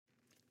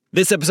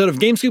This episode of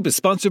GameScoop is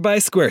sponsored by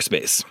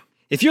Squarespace.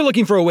 If you're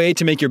looking for a way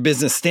to make your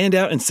business stand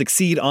out and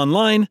succeed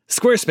online,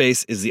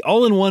 Squarespace is the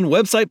all-in-one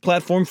website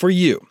platform for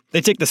you.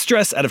 They take the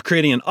stress out of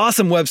creating an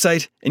awesome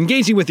website,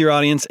 engaging with your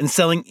audience, and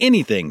selling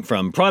anything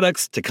from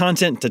products to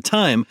content to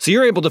time, so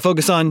you're able to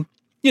focus on,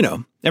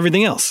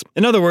 everything else.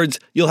 In other words,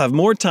 you'll have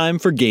more time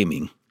for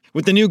gaming.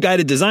 With the new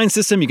guided design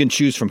system, you can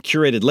choose from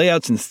curated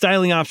layouts and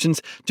styling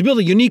options to build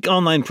a unique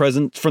online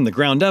presence from the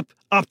ground up,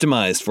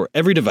 optimized for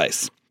every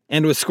device.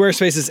 And with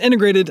Squarespace's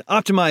integrated,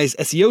 optimized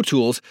SEO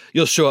tools,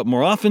 you'll show up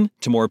more often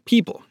to more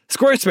people.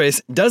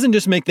 Squarespace doesn't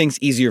just make things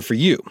easier for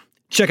you.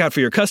 Checkout for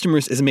your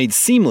customers is made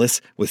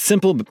seamless with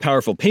simple but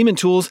powerful payment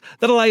tools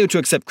that allow you to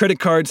accept credit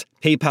cards,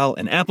 PayPal,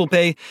 and Apple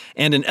Pay,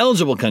 and in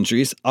eligible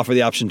countries, offer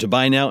the option to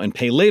buy now and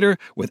pay later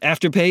with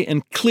Afterpay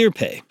and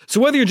ClearPay.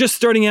 So whether you're just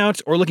starting out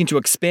or looking to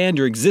expand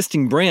your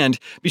existing brand,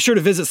 be sure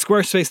to visit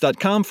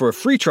squarespace.com for a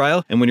free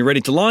trial, and when you're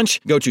ready to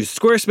launch, go to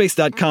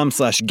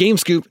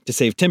squarespace.com/gamescoop to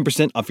save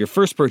 10% off your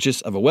first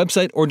purchase of a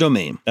website or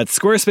domain. That's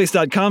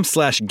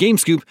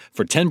squarespace.com/gamescoop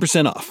for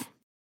 10% off.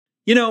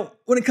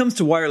 When it comes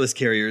to wireless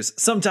carriers,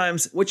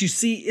 sometimes what you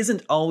see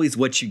isn't always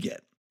what you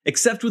get.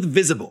 Except with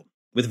Visible.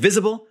 With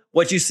Visible,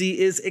 what you see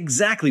is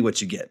exactly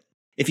what you get.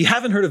 If you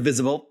haven't heard of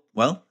Visible,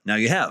 well, now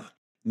you have.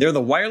 They're the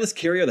wireless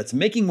carrier that's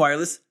making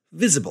wireless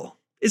visible.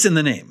 It's in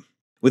the name.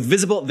 With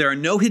Visible, there are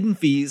no hidden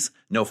fees,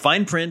 no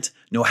fine print,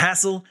 no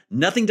hassle,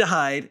 nothing to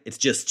hide. It's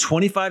just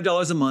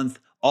 $25 a month,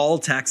 all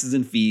taxes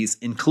and fees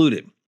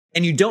included.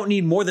 And you don't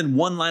need more than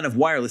one line of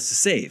wireless to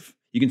save.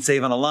 You can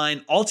save on a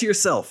line all to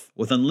yourself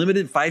with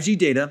unlimited 5G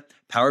data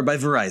powered by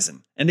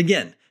Verizon. And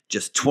again,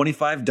 just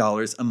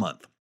 $25 a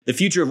month. The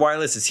future of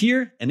wireless is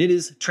here, and it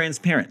is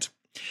transparent.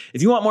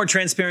 If you want more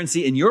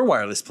transparency in your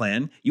wireless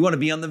plan, you want to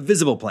be on the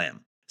Visible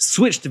plan.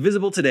 Switch to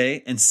Visible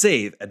today and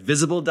save at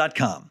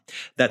Visible.com.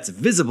 That's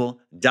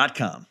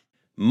Visible.com.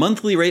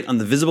 Monthly rate on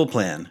the Visible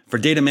plan. For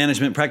data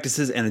management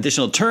practices and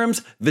additional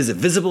terms, visit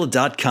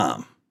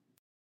Visible.com.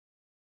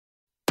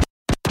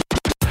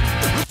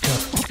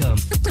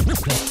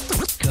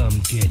 Come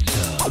get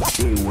some.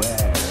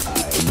 Beware,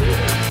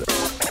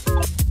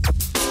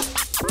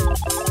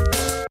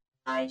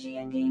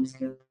 IGN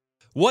GameScoop.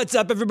 What's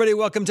up, everybody?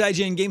 Welcome to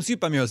IGN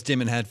GameScoop. I'm your host,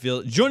 Damon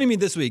Hadfield. Joining me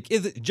this week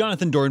is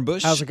Jonathan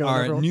Dornbush, How's it going,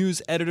 our everyone?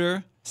 news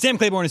editor. Sam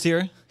Claiborne is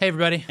here. Hey,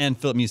 everybody. And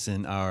Philip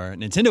Mewson, our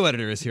Nintendo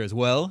editor, is here as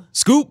well.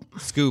 Scoop.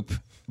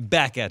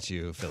 Back at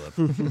you, Philip.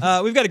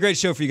 We've got a great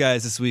show for you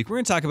guys this week. We're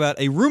going to talk about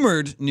a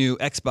rumored new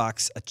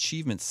Xbox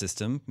achievement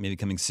system, maybe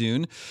coming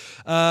soon.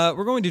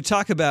 We're going to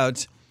talk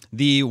about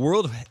the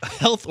World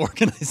Health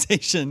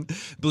Organization,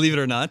 believe it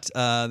or not.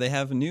 They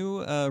have a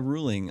new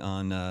ruling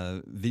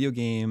on video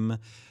game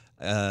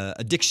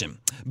addiction.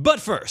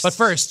 But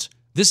first,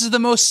 this is the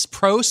most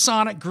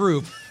pro-Sonic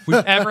group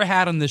we've ever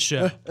had on this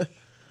show.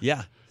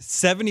 yeah,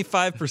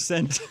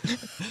 75%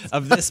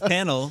 of this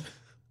panel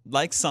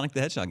likes Sonic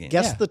the Hedgehog games.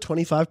 Guess Yeah. the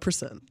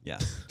 25%. Yeah.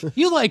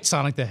 You liked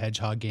Sonic the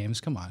Hedgehog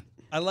games. Come on.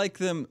 I like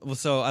them. Well,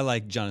 so I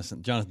like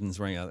Jonathan. Jonathan's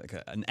wearing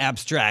an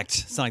abstract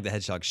Sonic the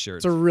Hedgehog shirt.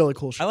 It's a really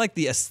cool I show. like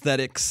the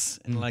aesthetics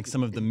and like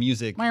some of the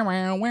music. I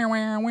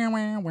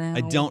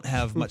don't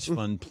have much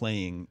fun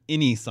playing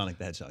any Sonic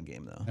the Hedgehog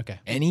game, though. Okay.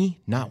 Any?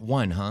 Not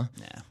one, huh?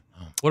 Nah.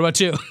 What about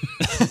two?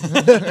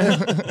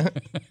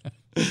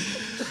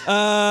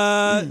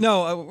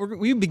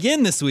 We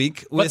begin this week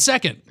with What's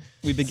second?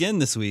 We begin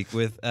this week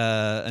with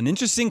an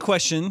interesting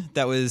question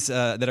that was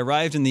that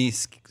arrived in the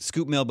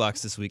Scoop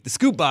mailbox this week, the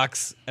Scoop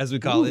box, as we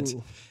call it,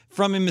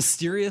 from a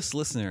mysterious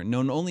listener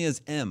known only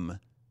as EM.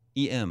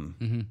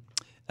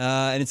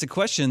 And it's a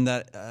question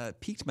that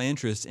piqued my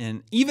interest,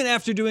 and even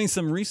after doing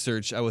some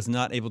research, I was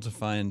not able to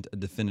find a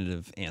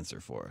definitive answer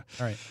for.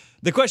 All right.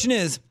 The question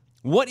is,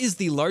 what is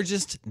the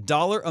largest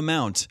dollar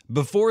amount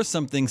before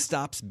something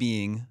stops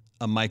being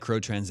a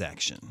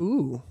microtransaction?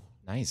 Ooh.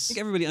 Nice. I think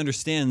everybody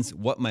understands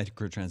what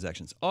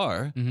microtransactions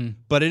are,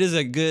 but it is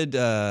a good,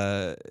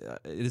 it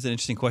is an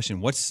interesting question.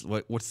 What's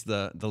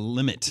the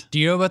limit? Do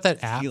you know about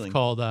that app Feeling.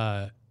 called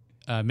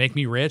Make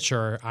Me Rich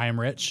or I Am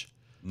Rich?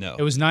 No,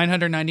 It was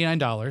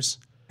 $999,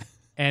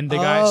 and the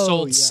guy Oh,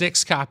 sold yeah.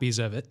 6 copies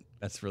of it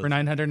that's really for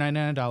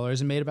 $999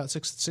 and made about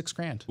six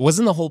grand.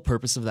 Wasn't the whole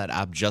purpose of that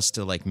app just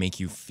to like make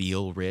you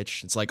feel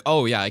rich? It's like,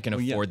 oh yeah, I can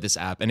afford this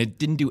app, and it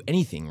didn't do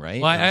anything, right?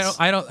 Well, It's-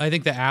 I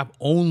think the app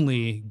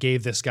only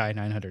gave this guy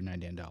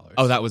 $999.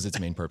 Oh, that was its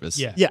main purpose.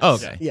 Yeah. Yes. Oh,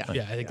 okay. Yeah.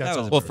 Yeah, I think That that's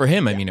was all. Well, for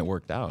him, I mean, it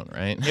worked out,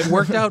 right? It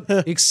worked out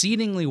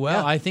exceedingly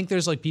well. I think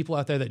there's like people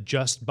out there that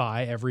just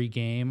buy every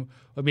game,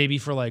 or maybe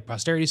for like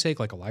posterity's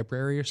sake, like a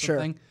library or Sure.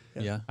 something.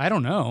 yeah. I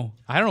don't know.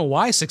 I don't know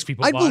why 6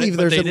 people I bought believe it,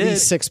 but there's they at did.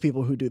 least 6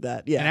 people who do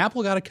that. Yeah. And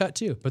Apple got a cut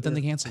too, but then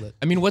they canceled it.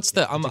 I mean, what's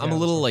the? I'm a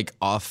little like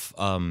off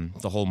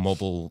the whole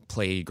mobile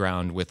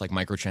playground with like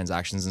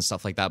microtransactions and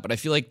stuff like that. But I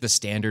feel like the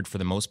standard for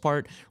the most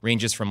part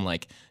ranges from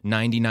like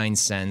 99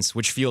 cents,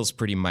 which feels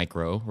pretty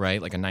micro,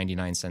 right? Like a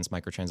 99 cents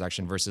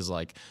microtransaction versus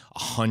like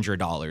 $100,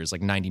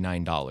 like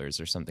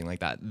 $99 or something like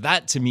that.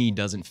 That to me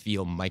doesn't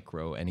feel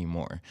micro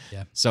anymore.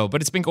 Yeah. So, but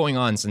it's been going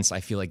on since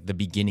I feel like the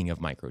beginning of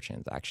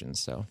microtransactions.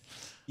 So.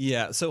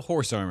 Yeah. So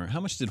horse armor. How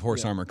much did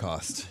horse armor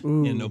cost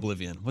in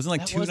Oblivion? Wasn't it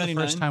like That was the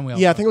first $2.99? time we all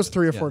Yeah, I talked think it was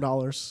about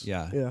 $3 or $4.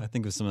 Yeah, Yeah. I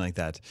think it was something like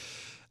that.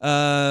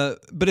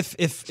 But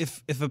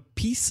if a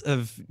piece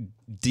of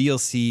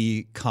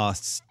DLC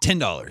costs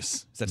 $10,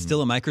 is that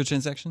still a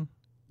microtransaction?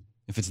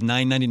 If it's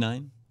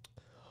 $9.99?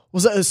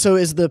 So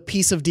is the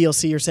piece of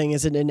DLC you're saying,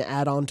 is it an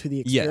add-on to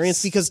the experience?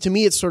 Yes. Because to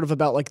me, it's sort of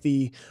about like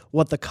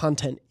what the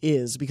content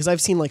is. Because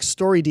I've seen like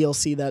story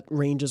DLC that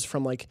ranges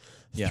from like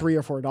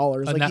 $3 or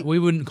 $4. But Like we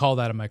wouldn't call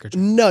that a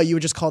microtransaction. no, you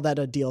would just call that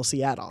a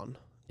DLC add-on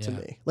to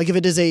me. Like if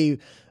it is a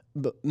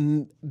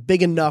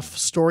big enough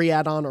story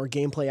add-on or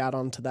gameplay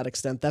add-on to that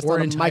extent, that's Or not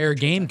an a entire microtransaction.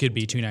 game could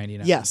be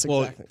 $2.99. Yes,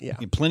 Well, exactly. Yeah.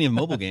 plenty of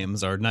mobile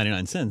games are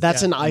 99 cents.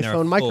 That's an And they're a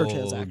iPhone full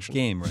microtransaction.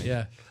 game, right?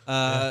 Yeah.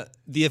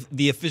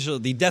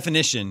 The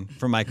definition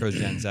for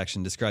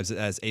microtransaction describes it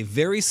as a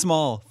very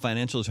small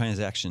financial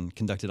transaction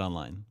conducted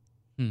online.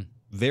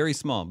 Very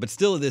small, but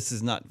still, this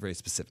is not very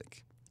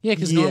specific. Yeah,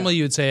 because Yeah. normally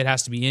you would say it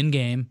has to be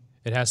in-game.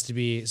 It has to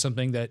be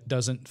something that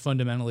doesn't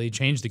fundamentally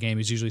change the game.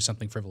 It's usually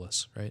something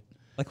frivolous, right?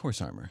 Like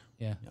horse armor.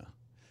 Yeah.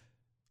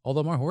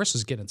 Although my horse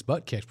was getting its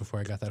butt kicked before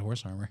I got that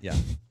horse armor. Yeah.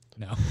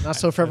 No. Not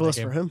so frivolous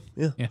for him.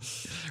 Yeah. Yeah.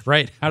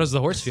 Right. How does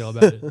the horse feel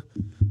about it?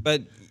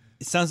 But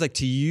it sounds like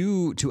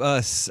to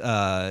us,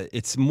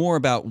 it's more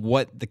about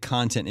what the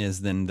content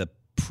is than the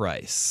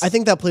price. I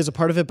think that plays a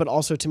part of it, but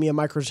also to me, a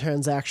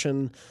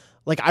microtransaction,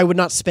 like I would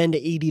not spend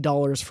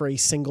 $80 for a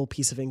single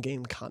piece of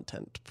in-game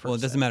content. Well,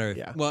 it doesn't matter.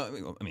 Yeah.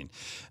 Well, I mean,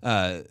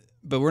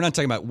 but we're not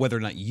talking about whether or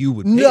not you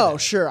would pay No,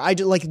 that. sure. I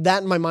do, like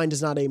that in my mind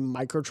is not a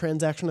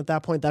microtransaction at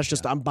that point. That's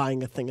just I'm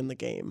buying a thing in the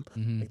game.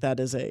 Like that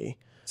is a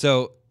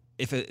So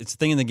if it's a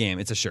thing in the game,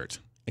 it's a shirt.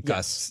 It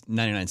costs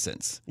 99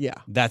 cents. yeah.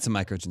 That's a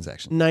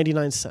microtransaction.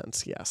 99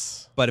 cents,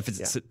 yes. But if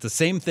it's the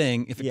same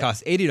thing, if it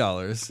costs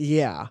 $80,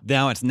 Yeah.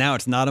 now it's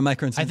not a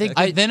microtransaction. I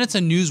think then it's a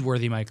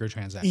newsworthy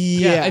microtransaction.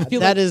 Yeah, I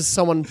feel that like is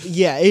someone.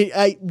 Yeah,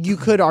 you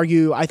could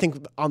argue. I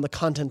think on the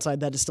content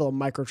side, that is still a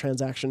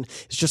microtransaction.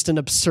 It's just an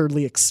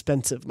absurdly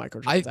expensive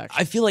microtransaction.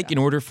 I feel like in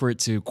order for it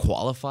to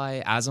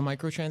qualify as a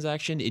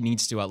microtransaction, it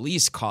needs to at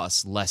least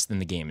cost less than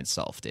the game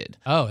itself did.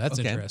 Oh, that's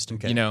Okay. interesting.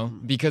 Okay. You know,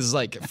 because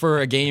like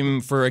for a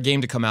game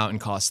to come out and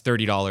cost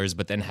 $30,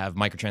 but then have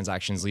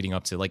microtransactions leading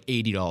up to like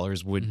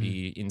 $80 would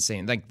be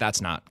insane. Like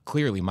that's not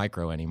clearly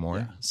micro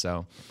anymore.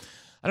 So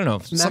I don't know.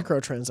 macro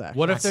transaction.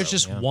 What if there's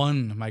just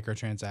one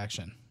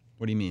microtransaction?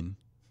 What do you mean?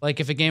 Like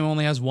if a game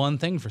only has one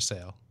thing for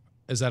sale,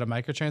 is that a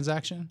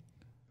microtransaction?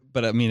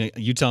 But I mean,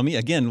 you tell me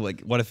again.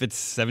 Like, what if it's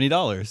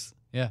 $70?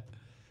 Yeah.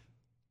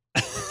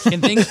 Can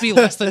things be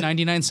less than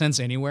 99 cents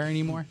anywhere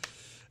anymore?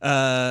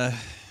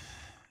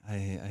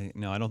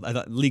 No, I don't. I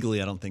thought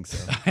legally, I don't think so.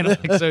 I don't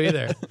think so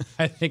either.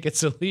 I think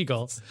it's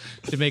illegal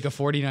to make a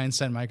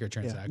 49-cent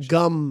microtransaction.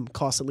 Gum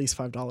costs at least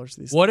 $5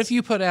 these What days. if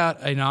you put out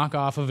a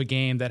knockoff of a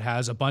game that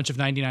has a bunch of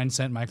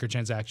 99-cent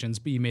microtransactions,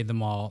 but you made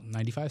them all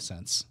 95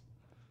 cents?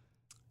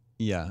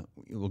 Yeah,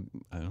 well,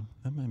 I don't know.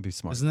 That might be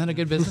smart. Isn't that a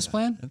good business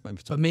plan? That might be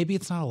But smart. maybe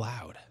it's not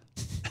allowed.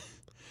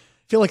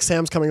 I feel like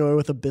Sam's coming away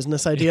with a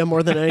business idea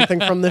more than anything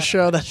from this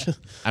show. That's just,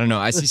 I don't know.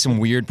 I see some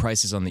weird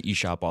prices on the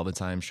eShop all the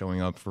time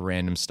showing up for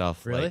random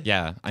stuff. Really? Like,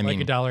 yeah. I Like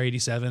mean,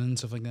 $1.87 and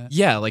stuff like that?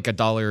 yeah, like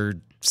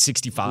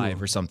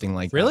 $1.65 or something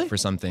like Really? that for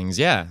some things.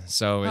 Yeah.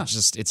 So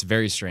it's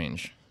very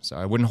strange. So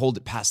I wouldn't hold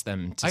it past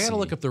them to I got to see.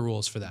 look up the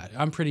rules for that.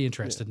 I'm pretty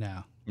interested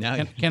now. Now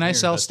Can I you're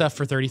sell hooked. stuff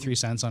for 33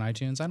 cents on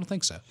iTunes? I don't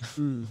think so.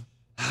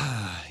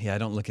 Yeah, I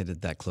don't look at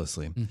it that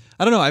closely.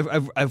 I don't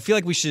know. I feel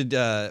like we should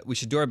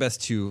do our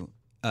best to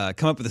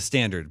come up with a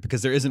standard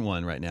because there isn't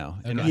one right now,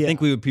 and I Yeah.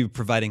 think we would be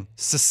providing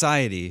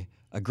society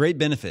a great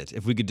benefit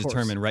if we could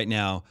determine right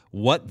now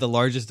what the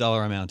largest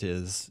dollar amount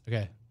is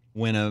Okay.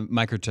 when a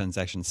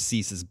microtransaction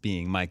ceases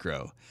being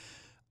micro.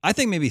 I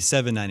think maybe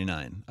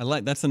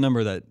 $7.99. That's the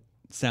number that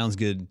sounds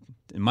good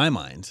in my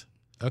mind.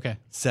 Okay.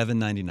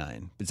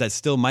 $7.99. Is that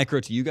still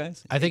micro to you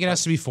guys? I think it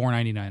has to be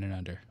 $4.99 and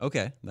under.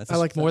 Okay, that's I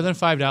like More than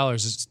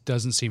 $5 it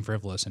doesn't seem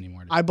frivolous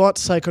anymore. I bought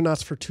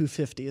Psychonauts for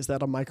 $2.50. Is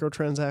that a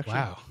microtransaction?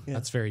 Wow. Yeah.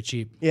 That's very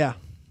cheap. Yeah.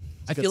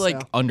 I good feel like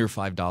sale. under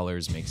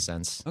 $5 makes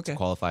sense Okay. to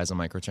qualify as a a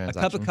microtransaction.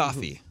 cup of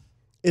coffee.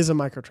 Is a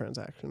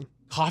microtransaction.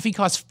 Coffee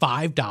costs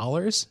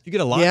 $5? You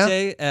get a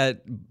latte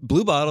at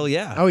Blue Bottle,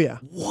 yeah. Oh yeah.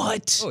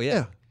 What? Oh yeah.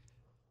 Yeah.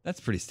 That's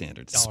pretty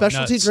standard.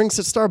 Specialty nuts. drinks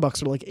at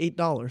Starbucks are like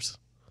 $8.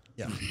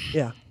 Yeah.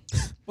 Yeah.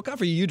 What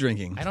coffee are you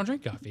drinking? I don't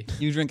drink coffee.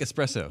 You drink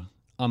espresso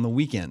on the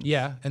weekend.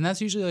 Yeah, and that's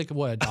usually like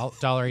what,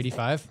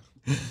 $1.85?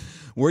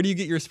 Where do you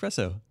get your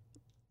espresso?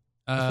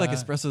 I feel like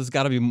espresso's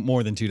got to be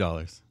more than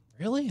 $2.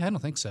 Really? I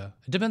don't think so.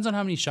 It depends on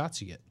how many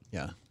shots you get.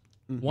 Yeah.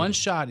 One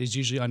shot is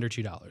usually under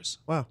 $2.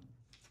 Wow.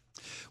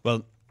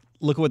 Well,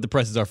 look at what the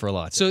prices are for a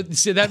latte.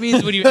 So that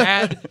means when you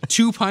add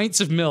 2 pints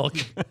of milk,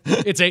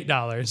 it's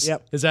 $8.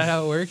 Yep. Is that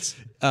how it works?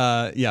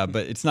 Yeah,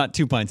 but it's not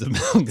 2 pints of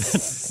milk.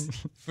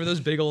 For those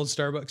big old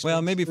Starbucks? Well,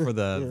 folks? maybe for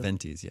the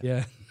ventis, yeah.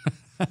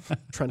 Yeah.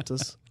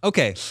 Trentus.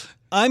 Okay,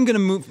 I'm gonna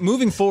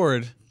moving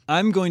forward.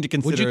 I'm going to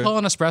consider. Would you call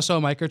an espresso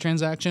a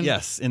microtransaction?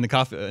 Yes, in the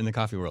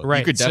coffee world. Right.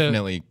 You could so-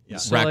 definitely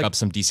so rack like- up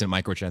some decent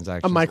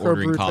microtransactions. A micro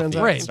ordering brew coffee.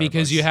 transaction. Right, at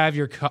because Starbucks. you have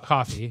your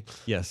coffee,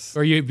 Yes.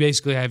 or you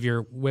basically have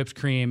your whipped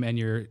cream and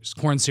your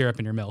corn syrup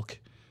and your milk.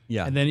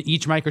 Yeah. And then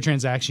each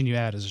microtransaction you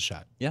add is a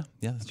shot. Yeah,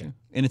 that's true.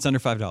 And it's under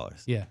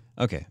 $5. Yeah.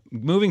 Okay.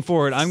 Moving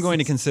forward, I'm going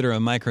to consider a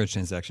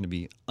microtransaction to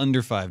be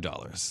under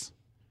 $5.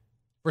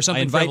 For I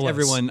something invite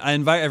frivolous.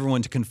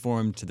 everyone to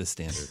conform to the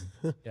standard.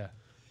 Yeah.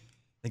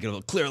 I think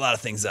it'll clear a lot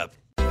of things up.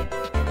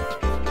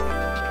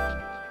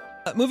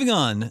 Moving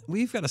on,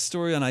 we've got a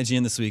story on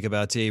IGN this week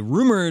about a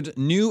rumored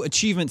new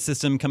achievement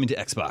system coming to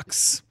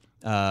Xbox,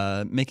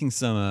 making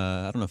some,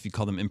 I don't know if you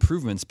call them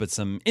improvements, but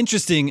some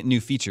interesting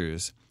new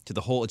features to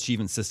the whole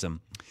achievement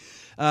system.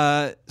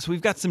 So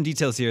we've got some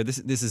details here. This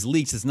is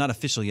leaked. It's not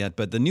official yet,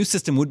 but the new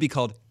system would be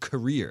called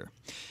Career,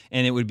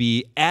 and it would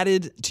be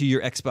added to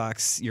your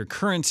Xbox, your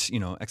current,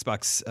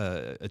 Xbox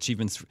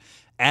achievements,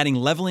 adding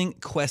leveling,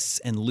 quests,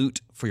 and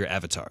loot for your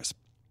avatars.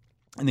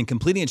 And then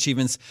completing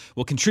achievements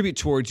will contribute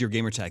towards your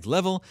gamertag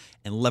level,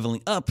 and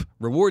leveling up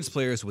rewards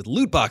players with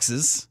loot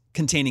boxes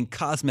containing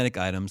cosmetic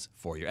items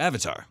for your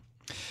avatar.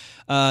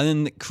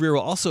 Then the Career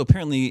will also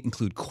apparently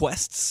include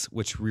quests,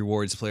 which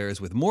rewards players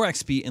with more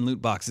XP and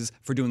loot boxes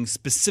for doing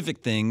specific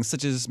things,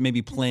 such as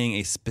maybe playing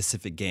a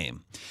specific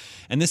game.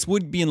 And this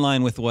would be in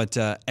line with what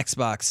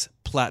Xbox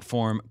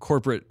platform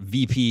corporate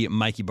VP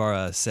Mike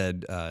Ibarra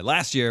said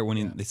last year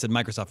when they said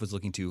Microsoft was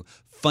looking to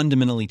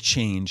fundamentally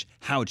change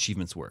how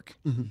achievements work.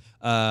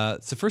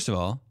 So first of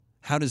all,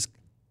 how does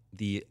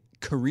the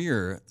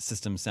Career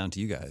system sound to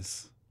you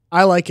guys?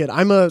 I like it.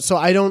 So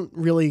I don't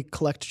really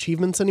collect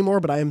achievements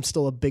anymore, but I am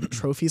still a big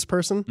trophies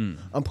person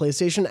on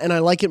PlayStation, and I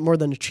like it more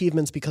than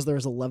achievements because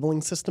there's a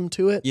leveling system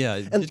to it. Yeah,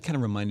 it kind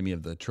of reminded me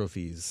of the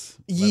trophies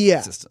leveling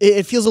Yeah, system.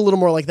 it feels a little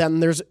more like that,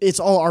 and it's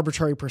all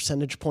arbitrary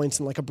percentage points,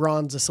 and like a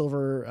bronze, a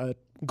silver, a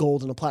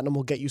gold, and a platinum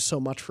will get you so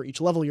much for each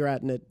level you're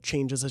at, and it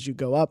changes as you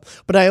go up.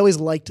 But I always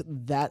liked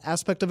that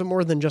aspect of it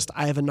more than just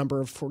I have a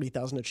number of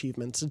 40,000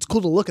 achievements. It's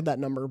cool to look at that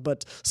number,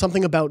 but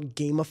something about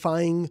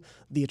gamifying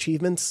the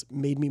achievements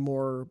made me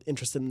more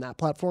interested in that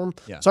platform.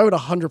 Yeah. So I would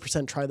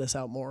 100% try this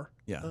out more.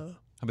 Yeah.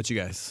 How about you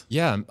guys?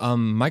 Yeah,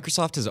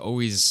 Microsoft has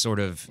always sort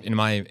of, in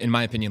my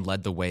opinion,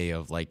 led the way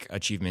of like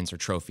achievements or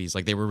trophies.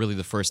 Like they were really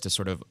the first to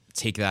sort of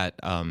take that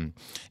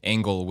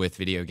angle with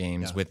video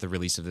games with the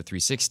release of the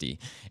 360.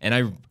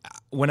 And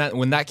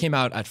when that came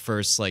out at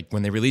first, like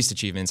when they released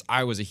achievements,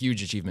 I was a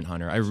huge achievement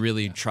hunter. I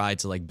really tried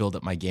to like build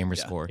up my gamer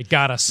score. It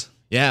got us.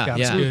 Yeah,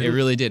 Got us good. it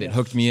really did. It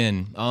hooked me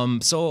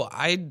in. So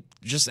I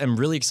just am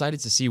really excited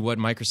to see what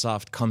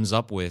Microsoft comes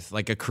up with,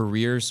 like a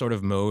career sort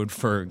of mode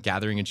for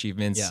gathering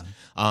achievements,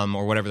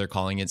 or whatever they're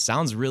calling it.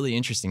 Sounds really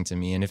interesting to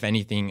me. And if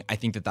anything, I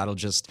think that'll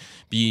just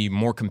be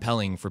more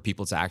compelling for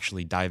people to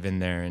actually dive in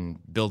there and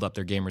build up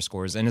their gamer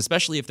scores. And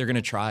especially if they're going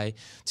to try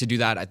to do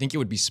that, I think it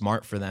would be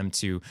smart for them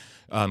to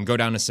go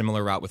down a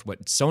similar route with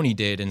what Sony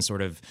did and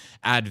sort of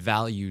add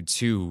value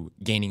to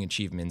gaining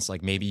achievements.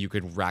 Like maybe you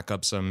could rack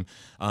up some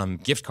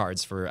gift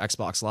cards for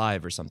Xbox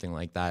Live or something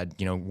like that,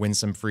 win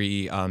some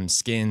free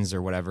skins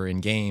or whatever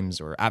in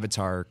games or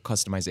avatar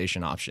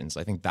customization options.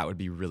 I think that would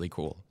be really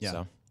cool. Yeah.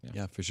 So,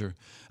 Yeah, for sure.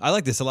 I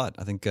like this a lot.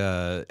 I think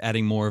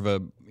adding more of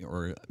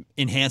or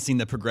enhancing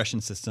the progression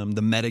system,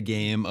 the meta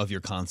game of your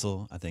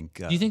console. I think.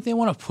 Do you think they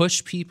want to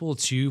push people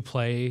to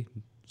play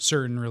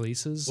certain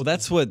releases? Well,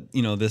 that's what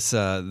this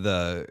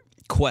the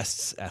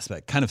quests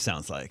aspect kind of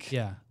sounds like.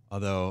 Yeah.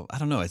 Although I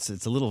don't know, it's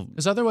a little.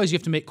 Because otherwise you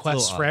have to make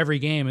quests odd. for every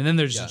game, and then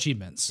there's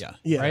achievements. Yeah.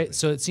 Yeah. Right?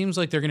 So it seems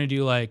like they're going to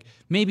do like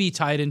maybe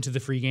tie it into the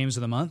free games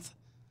of the month.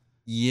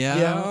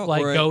 Yeah.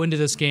 Like or- go into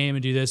this game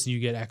and do this and you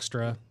get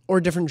extra. Or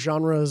different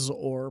genres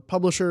or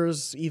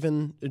publishers,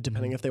 even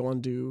depending if they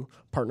want to do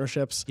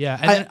partnerships. Yeah,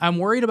 and then I'm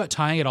worried about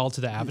tying it all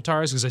to the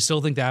avatars because I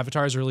still think the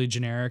avatars are really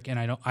generic, and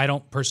I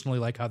don't personally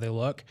like how they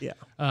look. Yeah.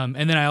 And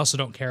then I also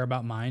don't care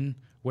about mine.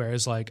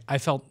 Whereas like I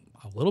felt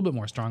a little bit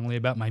more strongly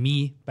about my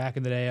Mii back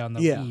in the day on the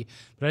Wii,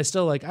 but I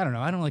still like I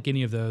don't like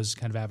any of those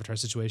kind of avatar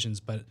situations.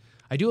 But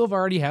I do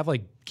already have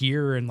like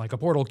gear and like a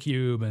portal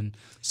cube and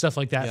stuff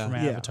like that from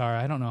Avatar.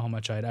 I don't know how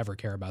much I'd ever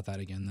care about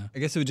that again though. I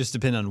guess it would just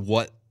depend on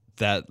what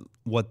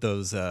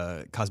those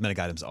cosmetic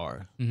items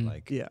are.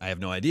 Like, I have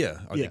no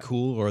idea. Are they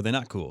cool or are they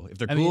not cool? If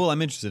they're cool,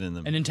 I'm interested in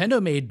them. And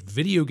Nintendo made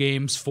video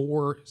games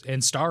for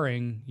and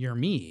starring your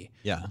Mii.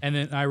 Yeah. And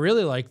then I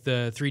really liked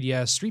the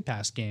 3DS Street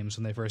Pass games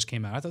when they first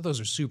came out. I thought those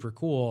were super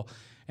cool.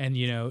 And,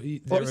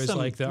 there was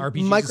like the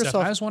RPG and stuff.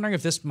 I was wondering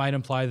if this might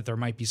imply that there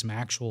might be some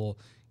actual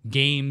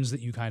games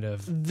that you kind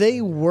of... They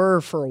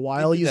were for a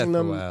while did that using for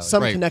a them. while.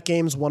 Some Right. Kinect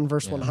games, 1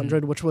 vs.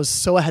 100, which was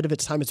so ahead of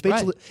its time. It's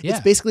basically Yeah.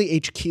 it's basically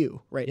HQ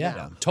right Yeah,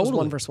 now. It totally. was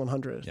 1 vs.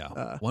 100.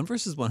 yeah. 1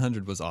 vs.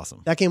 100 was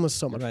awesome. That game was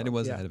so much right, fun. it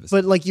was ahead of its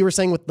But like you were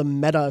saying with the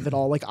meta of it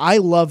all, like I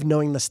love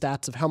knowing the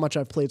stats of how much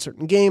I've played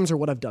certain games or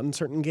what I've done in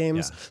certain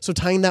games. Yeah. So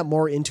tying that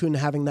more into and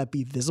having that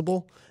be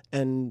visible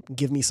and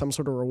give me some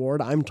sort of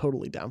reward, I'm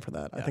totally down for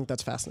that. I think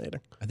that's fascinating.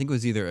 I think it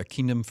was either a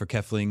Kingdom for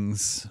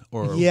Keflings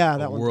or Yeah, a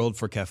that one. World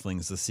for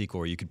Keflings, the sequel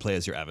where you could play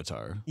as your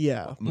avatar.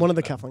 Yeah, one of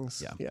the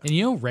Keflings. yeah.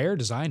 And Rare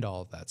designed all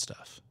of that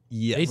stuff.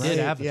 Yes. They did Right,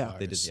 Avatars. yeah.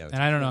 They did the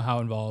And I don't know how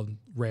involved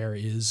Rare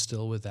is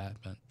still with that,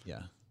 but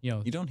Yeah. you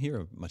know, You don't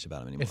hear much about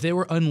them anymore. if they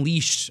were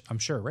unleashed, I'm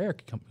sure Rare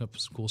could come up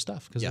with some cool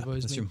stuff because Yeah, they've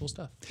always that's made true. cool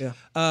stuff. Yeah.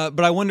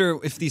 But I wonder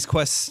if these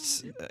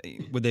quests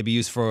would they be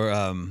used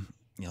for,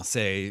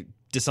 say,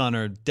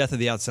 Dishonored, Death of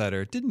the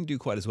Outsider didn't do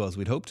quite as well as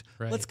we'd hoped.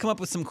 Right. Let's come up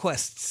with some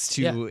quests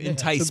to Yeah,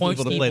 entice point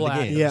people to play the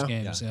at game. those Yeah.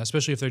 games,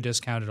 especially if they're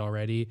discounted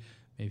already.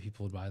 Maybe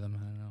people would buy them.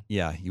 I don't know.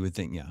 Yeah, you would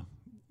think. Yeah,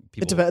 It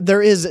people. dep-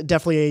 there is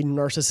definitely a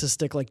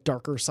narcissistic, like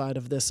darker side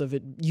of this, of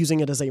it using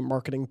it as a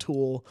marketing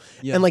tool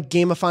Yeah. and like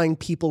gamifying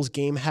people's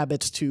game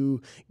habits to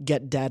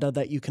get data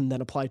that you can then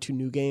apply to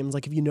new games.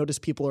 Like if you notice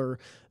people are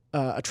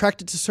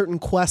attracted to certain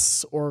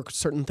quests or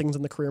certain things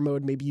in the career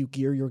mode, maybe you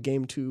gear your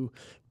game to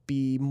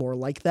be more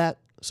like that,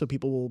 so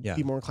people will Yeah.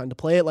 be more inclined to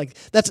play it. Like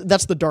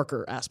that's the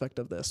darker aspect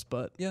of this,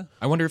 but Yeah,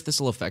 I wonder if this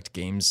will affect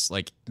games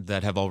like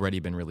that have already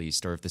been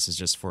released, or if this is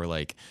just for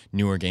like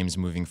newer games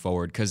moving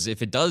forward. Because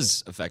if it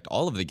does affect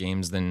all of the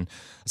games, then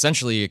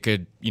essentially it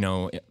could,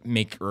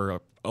 make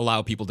or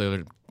allow people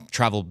to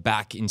travel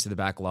back into the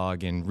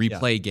backlog and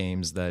replay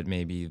games that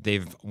maybe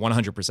they've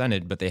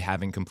 100%ed, but they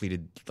haven't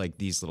completed like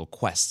these little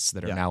quests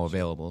that are now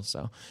available.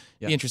 So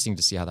it'd be interesting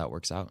to see how that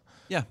works out.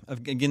 yeah.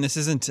 Again, this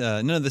isn't.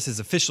 None of this is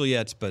official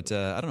yet, but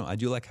I don't know. I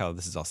do like how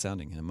this is all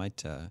sounding, and it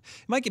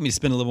might get me to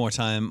spend a little more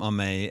time on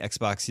my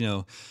Xbox.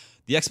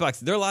 The Xbox.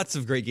 There are lots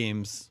of great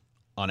games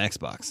on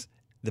Xbox.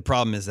 The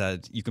problem is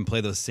that you can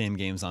play those same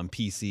games on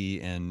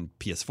PC and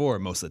PS4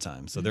 most of the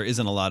time. So there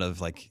isn't a lot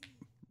of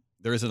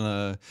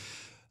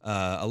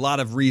a lot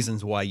of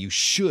reasons why you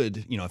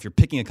should, if you're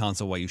picking a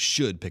console, why you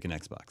should pick an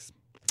Xbox.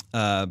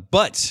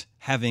 But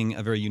having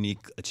a very unique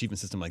achievement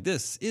system like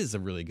this is a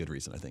really good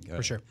reason, I think.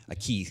 For sure.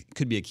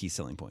 Could be a key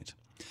selling point.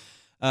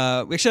 We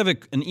actually have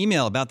an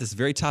email about this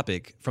very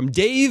topic from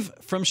Dave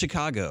from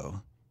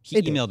Chicago.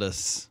 He emailed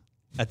us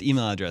at the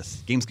email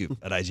address,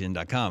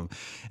 gamescoop@ign.com.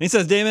 And he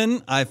says,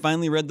 Damon, I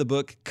finally read the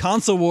book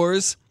Console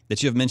Wars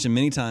that you have mentioned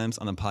many times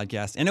on the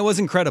podcast, and it was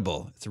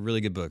incredible. It's a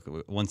really good book.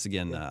 Once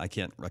again, I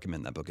can't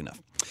recommend that book enough.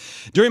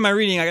 During my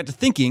reading, I got to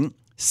thinking,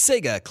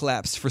 Sega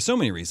collapsed for so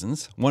many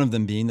reasons, one of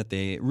them being that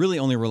they really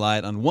only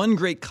relied on one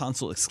great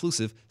console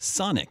exclusive,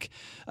 Sonic.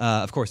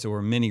 Of course, there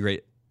were many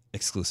great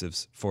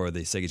exclusives for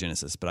the Sega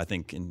Genesis, but I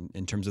think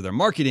in terms of their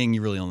marketing,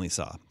 you really only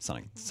saw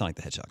Sonic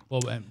the Hedgehog.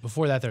 Well, and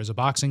before that, there was a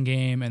boxing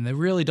game, and they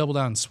really doubled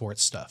down on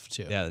sports stuff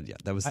too. Yeah,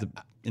 that was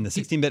in the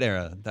 16-bit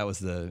era. That was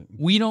the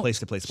We don't place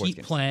to play sports keep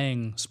games.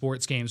 playing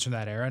sports games from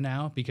that era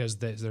now because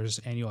there's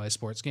annualized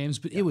sports games,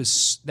 but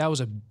that was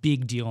a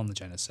big deal on the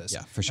Genesis.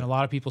 Yeah, for sure. And a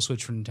lot of people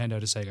switched from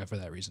Nintendo to Sega for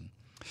that reason.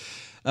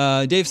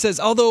 Dave says,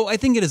 although I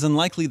think it is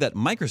unlikely that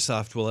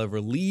Microsoft will ever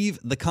leave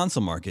the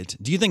console market,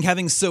 do you think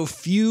having so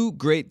few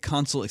great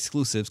console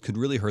exclusives could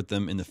really hurt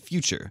them in the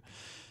future?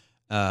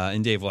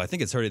 And Dave, well, I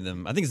think it's hurting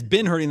them. I think it's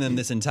been hurting them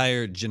this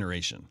entire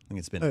generation. I think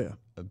it's been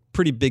a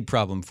pretty big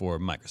problem for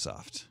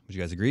Microsoft. Would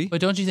you guys agree? But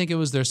don't you think it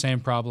was their same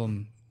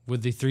problem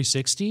with the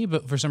 360,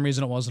 but for some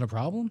reason it wasn't a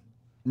problem?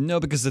 No,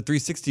 because the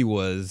 360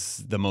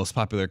 was the most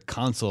popular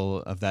console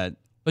of that.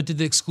 But did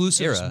the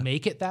exclusives Era.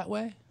 make it that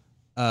way?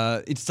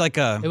 It's like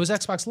It was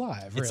Xbox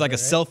Live. it's like a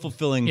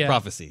self-fulfilling Yeah.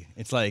 prophecy.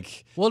 It's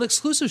like Well,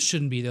 exclusives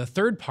shouldn't be. The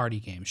third-party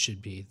games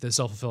should be the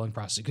self-fulfilling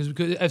prophecy because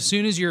as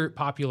soon as you're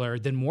popular,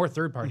 then more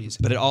third parties.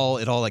 but it all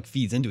like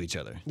feeds into each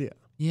other. yeah.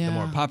 Yeah. The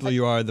more popular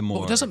you are, the more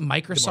Well, doesn't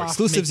Microsoft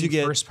exclusives you making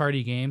get.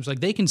 first-party games? Like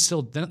they can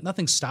still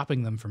nothing's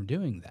stopping them from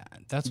doing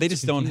that. That's They what's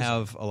just don't confusing.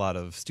 have a lot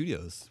of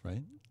studios,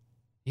 right?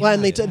 Well,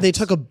 and Yeah, they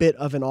took a bit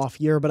of an off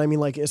year, but I mean,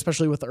 like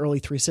especially with the early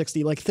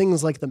 360, like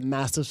things like the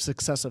massive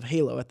success of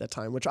Halo at that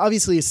time, which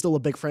obviously is still a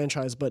big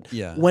franchise, but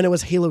Yeah. when it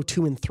was Halo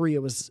 2 and 3,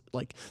 it was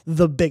like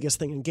the biggest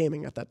thing in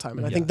gaming at that time,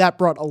 and I think that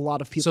brought a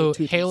lot of people. So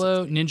to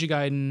Halo, Ninja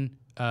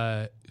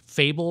Gaiden,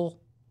 Fable,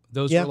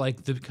 those Yeah. were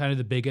like the kind of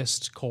the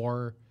biggest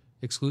core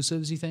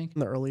exclusives. You think? in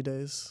the early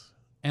days.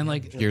 And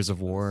like Gears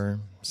of War,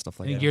 stuff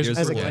like that. Gears of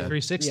As a War, kid.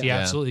 360, Yeah.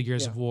 absolutely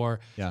Gears Yeah. of War.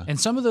 Yeah. And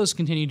some of those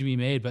continue to be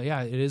made, but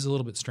yeah, it is a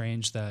little bit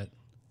strange that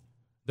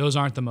those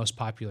aren't the most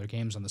popular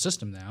games on the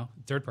system now.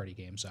 Third-party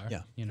games are.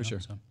 Yeah, you for know, sure.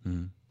 So.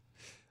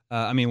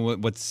 I mean,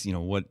 what's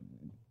what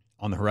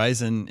on the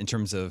horizon in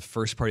terms of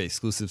first-party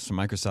exclusives from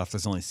Microsoft?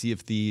 There's only Sea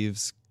of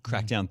Thieves,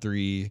 Crackdown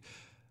 3,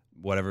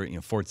 whatever.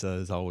 Forza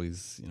is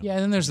always. Yeah,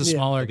 and then there's the Yeah.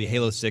 smaller. There'll be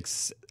Halo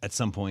 6 at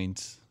some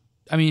point.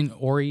 I mean,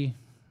 Ori,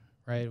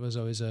 right? It was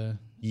always a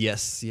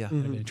Yes, yeah.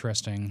 an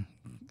interesting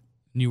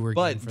newer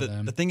But game for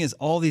them. the thing is,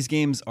 all these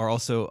games are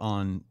also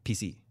on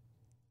PC.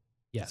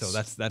 yes. So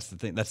that's the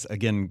thing. That's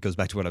again goes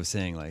back to what I was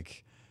saying.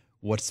 Like,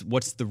 what's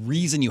the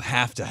reason you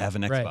have to have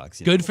an right. Xbox?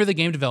 you Good know? for the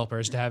game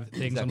developers to have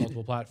things on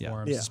multiple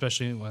platforms, Yeah.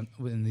 especially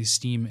in the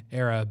Steam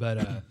era.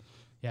 But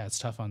Yeah, it's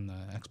tough on the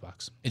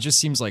Xbox. It just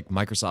seems like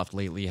Microsoft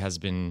lately has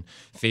been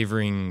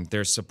favoring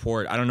their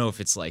support. I don't know if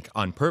it's like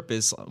on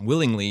purpose,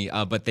 willingly,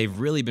 but they've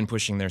really been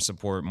pushing their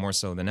support more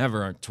so than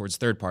ever towards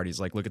third parties.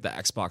 Like, look at the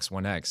Xbox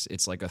One X.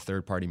 It's like a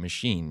third party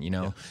machine, you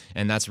know? Yeah.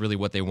 And that's really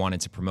what they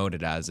wanted to promote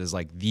it as, is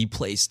like the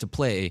place to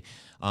play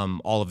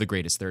all of the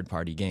greatest third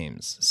party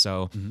games.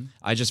 So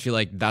I just feel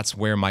like that's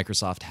where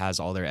Microsoft has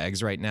all their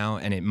eggs right now.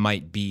 And it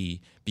might be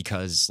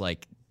because,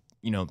 like,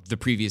 you know, the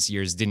previous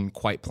years didn't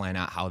quite plan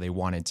out how they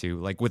wanted to.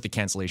 Like with the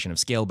cancellation of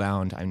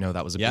Scalebound, I know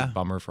that was a big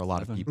bummer for a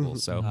lot of people.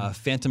 So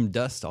Phantom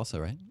Dust also,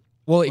 right?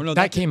 Well,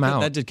 that came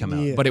out. That did come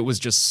out. But it was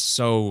just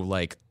so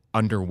like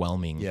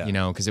underwhelming, you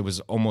know, because it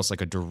was almost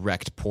like a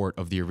direct port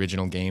of the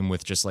original game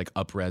with just like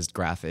up-resed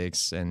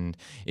graphics, and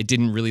it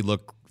didn't really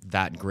look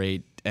that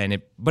great. And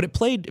it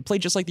played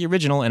just like the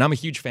original, and I'm a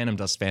huge Phantom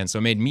Dust fan, so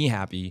it made me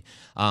happy.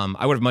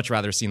 I would have much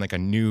rather seen like a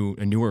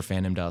newer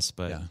Phantom Dust,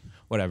 but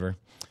whatever.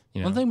 You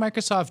know. One thing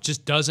Microsoft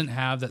just doesn't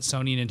have that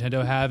Sony and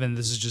Nintendo have, and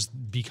this is just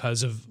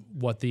because of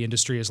what the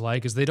industry is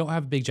like, is they don't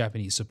have big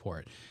Japanese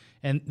support.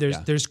 And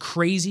there's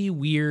crazy,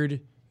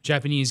 weird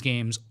Japanese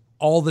games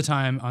all the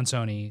time on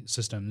Sony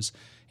systems,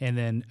 and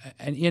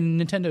in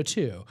Nintendo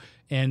too.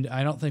 And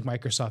I don't think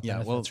Microsoft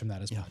benefits from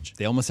that as much.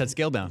 They almost had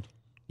Scalebound.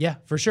 Yeah,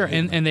 for sure.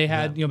 And they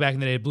had, you know, back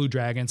in the day, Blue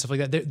Dragon, stuff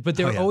like that. But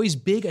there were always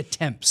big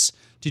attempts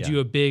to do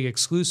a big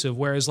exclusive,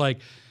 whereas like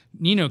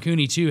Ni no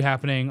Kuni 2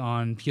 happening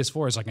on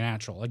PS4 is like a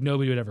natural. Like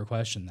nobody would ever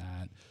question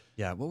that.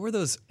 Yeah, what were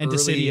those And early...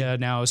 Dissidia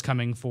now is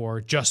coming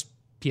for just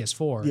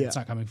PS4. It's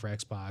not coming for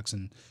Xbox.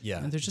 And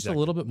there's just a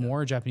little bit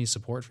more Japanese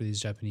support for these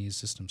Japanese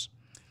systems.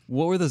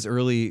 What were those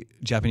early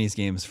Japanese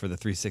games for the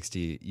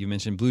 360? You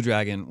mentioned Blue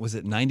Dragon. Was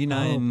it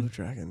 99 Blue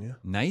Dragon,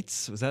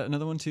 Nights? Was that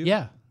another one too?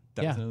 Yeah.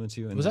 That was another one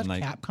too. And was that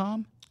like,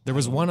 Capcom? There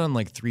was one on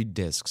like 3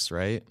 discs,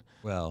 right?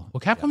 Well,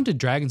 Capcom did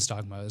Dragon's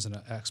Dogma as an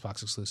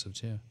Xbox exclusive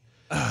too.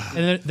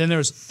 And then there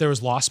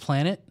was Lost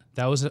Planet.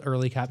 That was an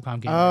early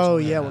Capcom game. Oh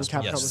yeah, when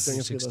Capcom was doing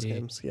a few of those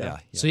games. Yeah.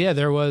 So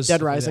there was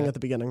Dead Rising at the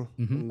beginning.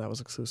 And that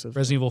was exclusive.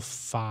 Resident Evil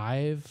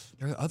 5.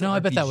 I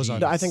bet that was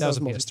on. I think that was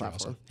a PS3 multi-platform.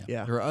 also.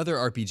 Yeah. there were other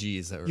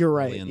RPGs that were You're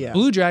really right. in Yeah. there.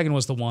 Blue Dragon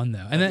was the one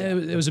though, and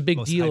then it was a big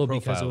Most deal high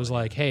because it was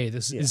profile, like, hey,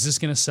 is this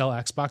going to sell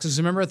Xboxes?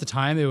 Remember at the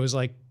time it was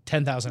like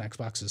 10,000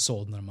 Xboxes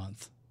sold in a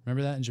month.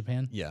 Remember that in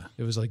Japan? Yeah.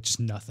 It was like just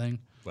nothing.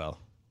 Well,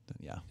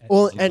 yeah.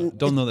 Well, and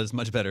Don't know that it's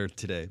much better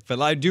today, but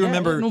I do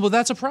remember. No, but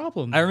that's a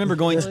problem. I remember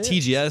going to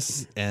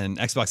TGS and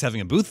Xbox having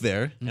a booth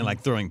there and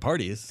like throwing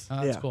parties.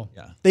 Oh, that's cool.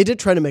 Yeah. they did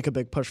try to make a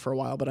big push for a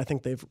while, but I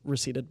think they've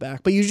receded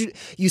back. But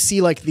you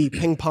see like the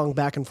ping pong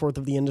back and forth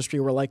of the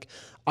industry, where like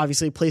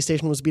obviously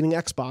PlayStation was beating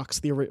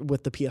Xbox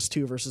with the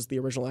PS2 versus the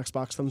original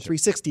Xbox. Then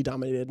 360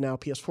 dominated. Now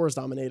PS4 is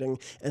dominating,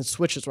 and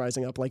Switch is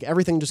rising up. Like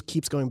everything just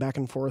keeps going back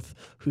and forth.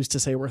 Who's to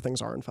say where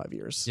things are in 5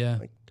 years? Yeah.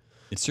 Like,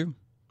 It's true.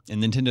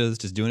 And Nintendo's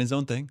just doing his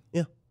own thing.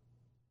 Yeah.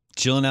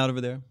 Chilling out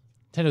over there.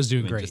 Nintendo's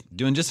doing great.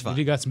 Doing just fine.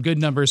 We got some good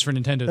numbers for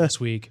Nintendo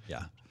this week.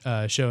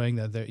 Yeah. Showing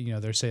that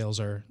their sales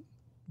are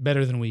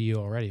better than Wii U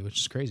already, which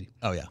is crazy.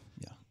 Oh, yeah.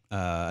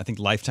 Yeah. I think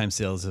lifetime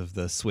sales of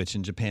the Switch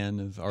in Japan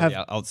have already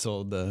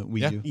outsold the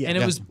Wii U. Yeah. And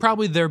it was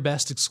probably their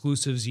best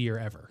exclusives year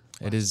ever.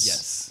 It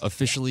is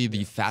officially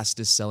the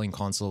fastest selling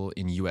console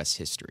in US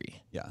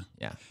history. Yeah.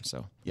 Yeah.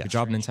 So good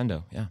job,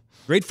 Nintendo. Yeah.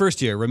 Great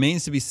first year.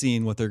 Remains to be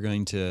seen what they're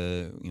going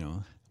to,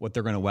 what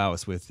they're going to wow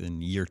us with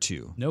in year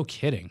 2. No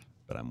kidding.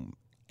 But I'm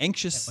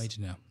anxious. Can't wait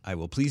to know. I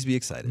will please be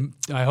excited.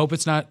 I hope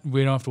it's not.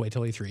 We don't have to wait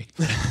till E3.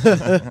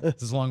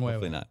 It's a long way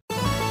away. Hopefully not.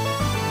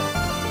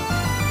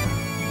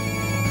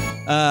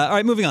 All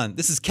right, moving on.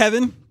 This is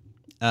Kevin,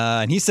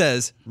 and he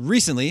says,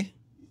 recently,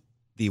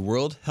 the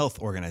World Health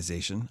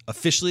Organization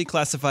officially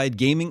classified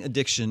gaming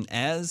addiction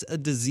as a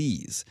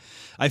disease.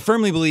 I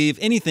firmly believe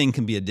anything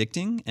can be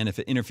addicting, and if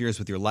it interferes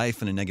with your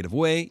life in a negative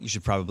way, you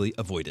should probably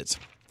avoid it.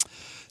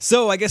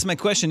 So I guess my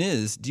question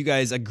is, do you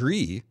guys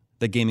agree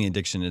that gaming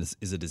addiction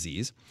is a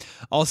disease?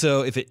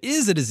 Also, if it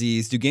is a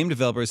disease, do game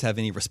developers have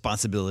any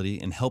responsibility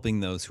in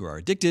helping those who are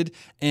addicted?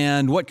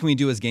 And what can we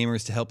do as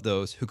gamers to help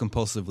those who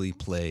compulsively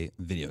play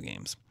video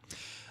games?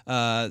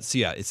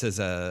 It says,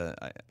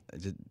 I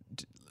did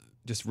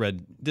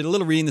a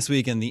little reading this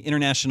week, and the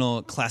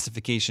International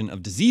Classification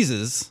of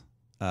Diseases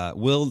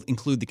will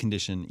include the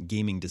condition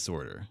gaming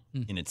disorder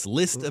in its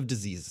list of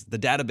diseases, the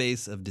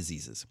database of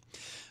diseases.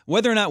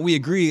 Whether or not we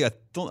agree, I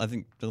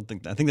think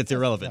that's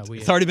irrelevant.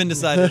 It's already been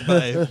decided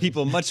by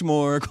people much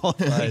more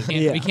qualified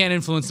We can't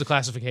influence the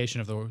classification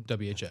of the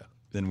WHO.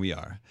 than we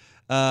are.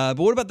 But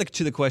what about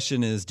the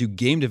question is, do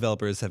game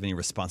developers have any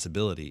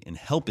responsibility in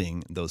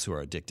helping those who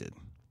are addicted?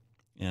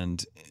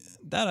 And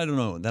that I don't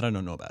know. That I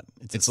don't know about.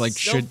 It's a like,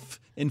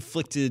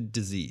 self-inflicted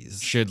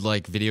disease. Should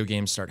like video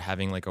games start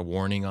having like a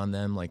warning on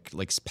them, like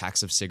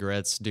packs of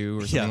cigarettes do,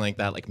 or something like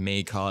that? Like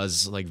may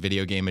cause like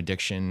video game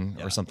addiction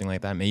or something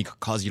like that. May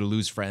cause you to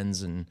lose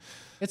friends, and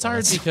it's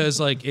hard because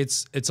like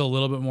it's a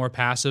little bit more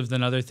passive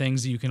than other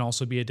things that you can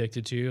also be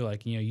addicted to.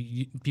 Like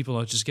people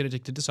don't just get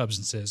addicted to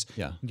substances.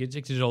 Yeah, you get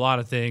addicted to a lot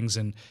of things,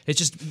 and it's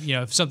just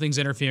if something's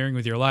interfering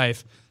with your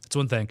life, It's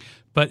one thing,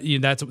 but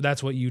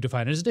that's what you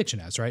define as addiction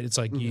as, right? It's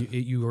like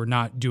you are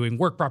not doing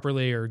work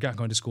properly or not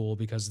going to school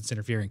because it's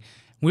interfering.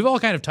 We've all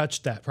kind of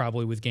touched that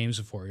probably with games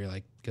before. You're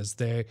like, because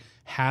they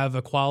have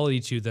a quality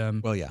to them.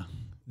 Well, yeah.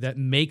 That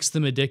makes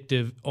them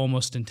addictive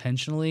almost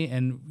intentionally.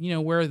 And,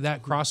 where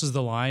that crosses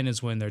the line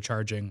is when they're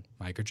charging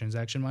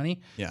microtransaction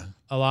money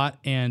a lot.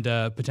 And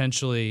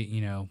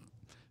potentially,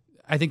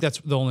 I think that's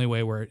the only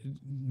way where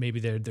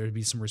maybe there'd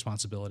be some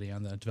responsibility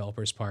on the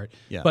developer's part.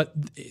 Yeah. But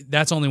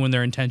that's only when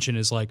their intention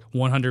is like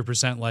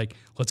 100% like,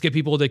 let's get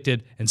people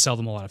addicted and sell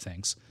them a lot of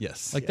things.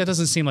 Yes. Like that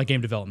doesn't seem like game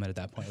development at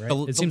that point, right?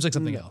 It seems like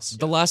something else.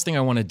 The last thing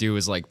I want to do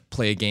is like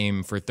play a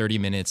game for 30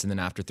 minutes and then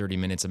after 30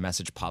 minutes a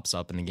message pops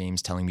up and the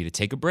game's telling me to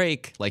take a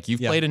break. Like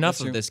you've played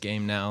enough of this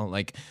game now.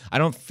 Like I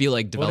don't feel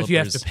like developers. What if you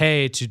have to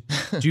pay to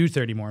do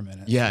 30 more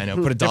minutes? Yeah, I know.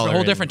 Put $1. A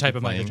whole in different type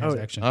of playing.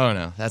 microtransaction. Oh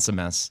no, that's a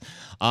mess.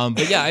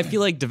 But yeah, I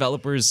feel like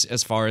developers,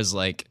 as far as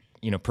like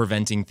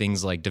preventing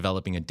things like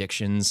developing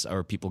addictions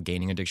or people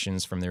gaining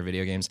addictions from their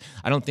video games,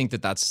 I don't think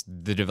that that's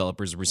the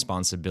developer's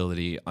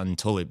responsibility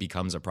until it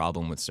becomes a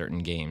problem with certain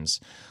games.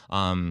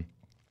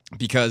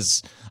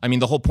 Because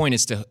the whole point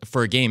is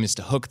for a game is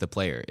to hook the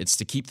player. It's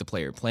to keep the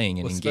player playing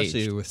and engaged.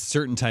 Especially with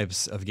certain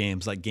types of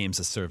games like games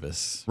of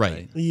service.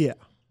 Right. Yeah.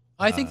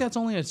 I think that's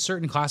only a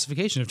certain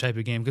classification of type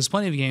of game because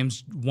plenty of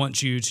games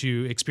want you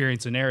to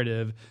experience a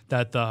narrative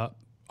that the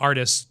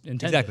artist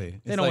intended.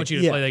 Exactly. They don't want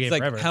you to play that game it's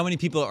like forever. how many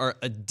people are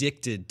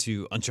addicted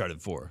to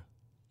Uncharted 4?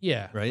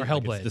 Yeah, Right? or Like,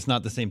 Hellblade. it's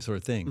not the same sort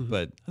of thing.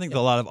 But I think a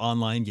lot of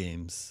online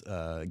games,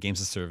 games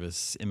of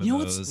service,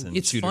 MMOs, and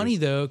it's shooters. funny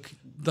though,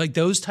 like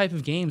those type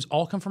of games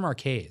all come from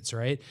arcades,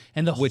 right?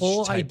 And the Which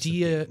whole types of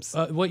idea, games?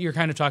 what you're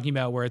kind of talking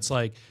about, where it's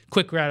like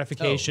quick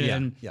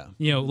gratification, yeah.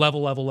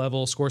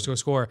 level,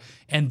 score,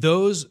 and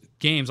those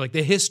games, like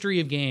the history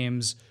of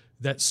games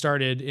that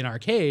started in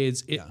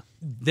arcades,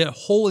 the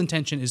whole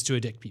intention is to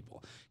addict people.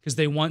 Because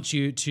they want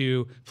you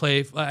to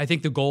play. I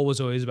think the goal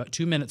was always about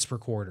 2 minutes per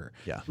quarter.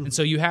 Yeah. And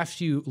so you have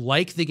to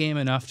like the game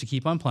enough to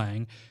keep on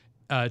playing,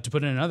 to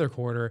put in another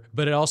quarter,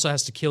 but it also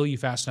has to kill you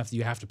fast enough that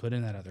you have to put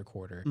in that other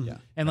quarter. Yeah.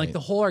 And like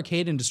the whole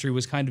arcade industry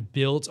was kind of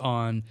built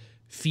on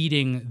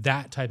feeding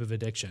that type of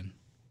addiction,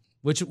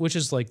 which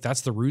is like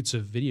that's the roots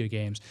of video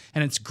games.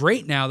 And it's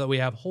great now that we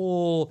have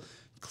whole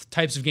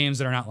types of games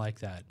that are not like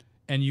that.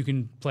 And you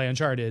can play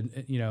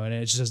Uncharted, and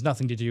it just has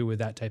nothing to do with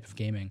that type of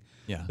gaming.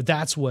 Yeah. But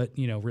that's what,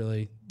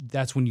 really,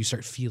 that's when you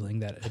start feeling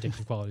that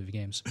addictive quality of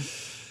games.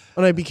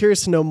 And I'd be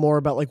curious to know more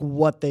about like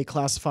what they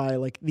classify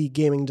like the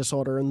gaming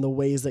disorder and the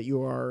ways that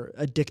you are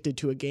addicted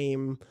to a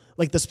game,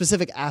 like the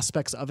specific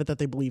aspects of it that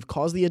they believe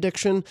cause the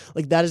addiction.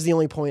 Like that is the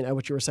only point at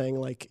which you were saying,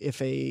 like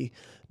if a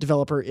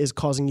developer is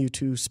causing you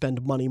to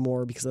spend money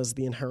more because that's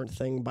the inherent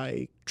thing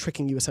by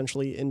tricking you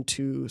essentially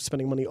into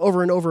spending money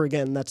over and over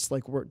again, that's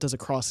like where does it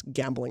cross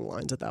gambling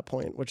lines at that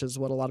point, which is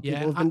what a lot of people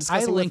have been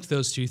discussing. I linked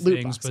those two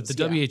loot things, boxes,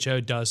 but the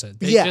WHO doesn't.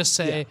 They just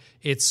say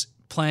it's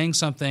playing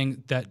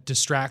something that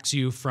distracts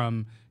you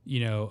from,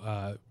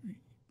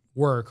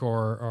 work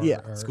or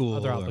School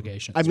other or-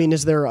 obligations. I mean,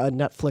 is there a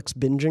Netflix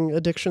binging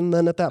addiction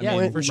then at that Yeah,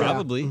 point? for sure.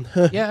 Probably.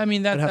 Yeah, I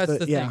mean that's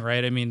the yeah. thing,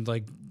 right? I mean,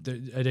 like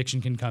the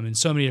addiction can come in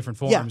so many different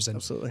Yeah, forms, and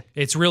absolutely.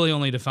 it's really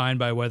only defined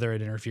by whether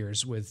it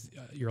interferes with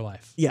your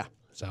life. Yeah.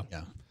 So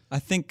Yeah. I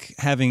think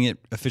having it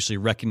officially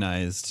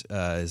recognized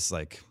is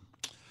like,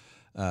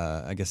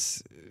 I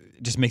guess,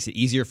 it just makes it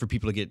easier for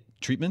people to get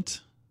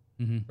treatment.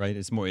 Right,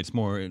 it's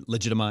more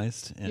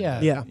legitimized. And,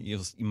 Yeah. you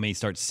may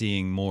start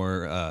seeing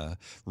more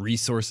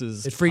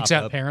resources. it freaks pop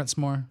out up. parents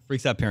more.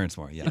 Freaks out parents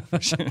more. Yeah, for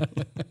sure.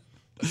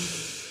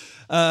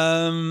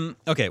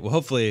 Okay, well,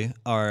 hopefully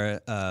our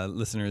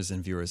listeners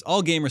and viewers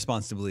all game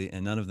responsibly,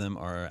 and none of them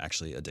are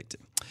actually addicted.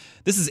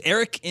 This is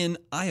Eric in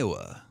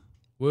Iowa.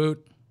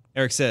 Woot.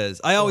 Eric says,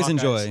 I always Hawkeyes.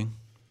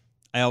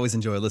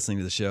 enjoy listening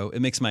to the show. It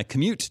makes my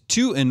commute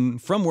to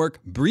and from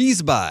work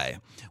breeze by.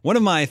 One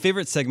of my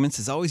favorite segments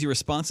is always your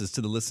responses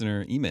to the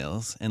listener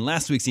emails. And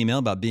last week's email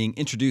about being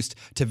introduced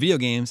to video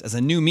games as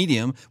a new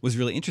medium was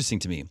really interesting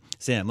to me.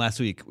 Sam, last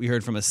week we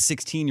heard from a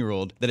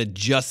 16-year-old that had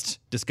just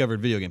discovered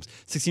video games.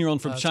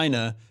 16-year-old from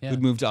China Yeah.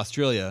 who'd moved to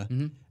Australia.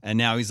 And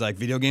now he's like,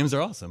 video games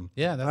are awesome.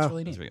 Yeah, that's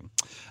really neat.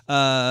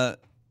 Where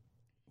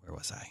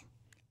was I?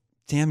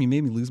 Damn, you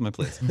made me lose my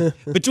place.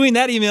 Between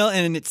that email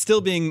and it still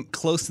being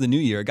close to the new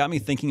year, it got me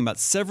thinking about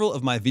several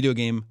of my video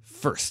game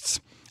firsts.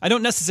 I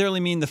don't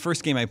necessarily mean the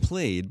first game I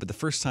played, but the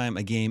first time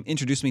a game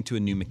introduced me to a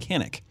new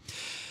mechanic.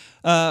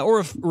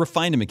 Or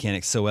refined a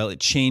mechanic so well it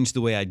changed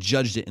the way I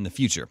judged it in the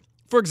future.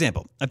 For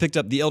example, I picked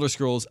up The Elder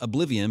Scrolls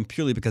Oblivion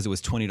purely because it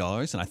was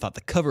 $20 and I thought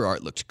the cover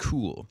art looked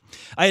cool.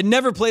 I had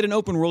never played an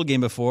open world game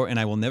before, and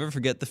I will never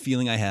forget the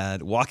feeling I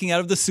had walking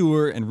out of the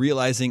sewer and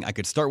realizing I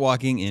could start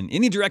walking in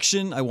any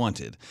direction I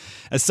wanted.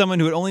 As someone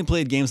who had only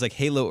played games like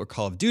Halo or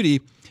Call of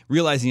Duty,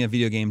 realizing a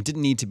video game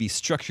didn't need to be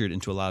structured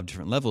into a lot of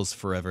different levels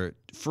forever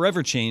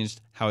changed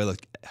how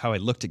I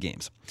looked at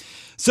games.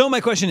 So my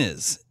question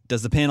is,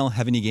 does the panel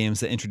have any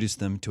games that introduced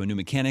them to a new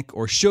mechanic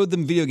or showed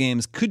them video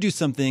games could do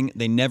something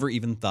they never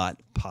even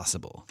thought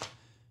possible?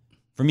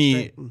 For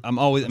me,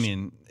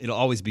 it'll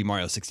always be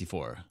Mario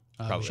 64.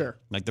 Probably. Sure.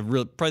 Like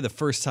probably the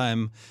first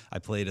time I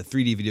played a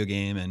 3D video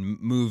game and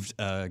moved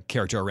a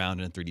character around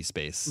in a 3D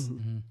space,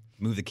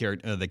 moved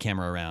the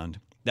camera around.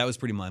 That was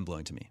pretty mind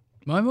blowing to me.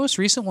 My most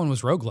recent one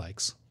was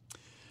roguelikes.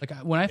 Like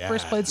when I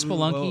first played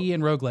Spelunky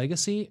and Rogue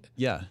Legacy,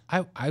 Yeah.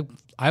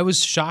 I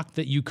was shocked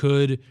that you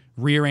could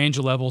rearrange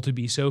a level to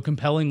be so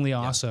compellingly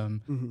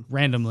awesome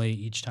randomly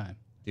each time.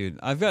 Dude,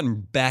 I've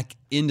gotten back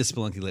into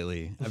Spelunky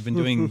lately. I've been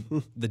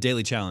doing the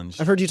daily challenge.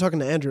 I've heard you talking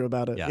to Andrew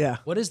about it. Yeah. Yeah.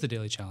 What is the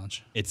daily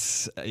challenge?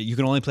 It's you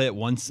can only play it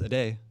once a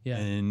day. Yeah.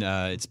 And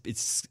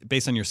it's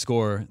based on your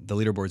score. The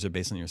leaderboards are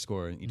based on your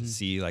score. You can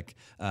see like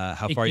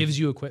how It far gives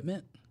you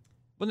equipment?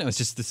 Well, no, it's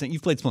just the same.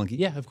 You've played Spelunky.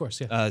 Yeah, of course,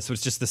 yeah. So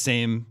it's just the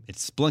same.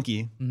 It's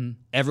Spelunky.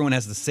 Everyone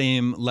has the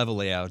same level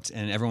layout,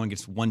 and everyone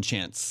gets one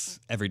chance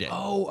every day.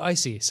 Oh, I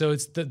see. So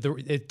it's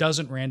it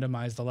doesn't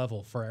randomize the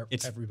level for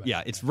everybody.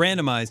 Yeah, it's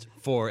randomized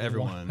for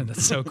everyone.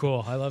 That's so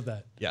cool. I love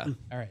that. Yeah.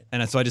 All right.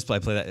 And so I just play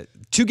that.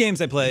 2 games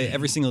I play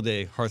every single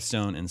day: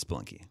 Hearthstone and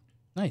Spelunky.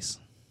 Nice.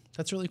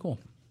 That's really cool.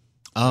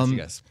 You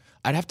guys.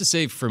 I'd have to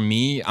say for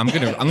me, I'm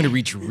gonna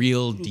reach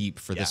real deep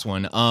for this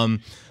one.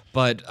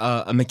 But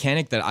a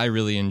mechanic that I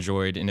really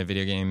enjoyed in a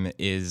video game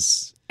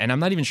is, and I'm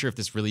not even sure if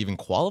this really even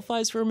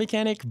qualifies for a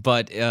mechanic,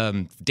 but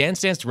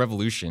Dance Dance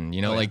Revolution,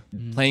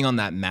 playing on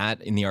that mat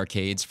in the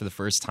arcades for the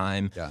first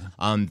time. Yeah.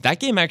 That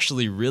game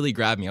actually really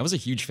grabbed me. I was a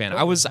huge fan.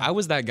 I was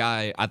that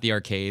guy at the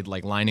arcade,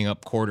 like lining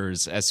up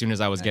quarters as soon as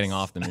I was getting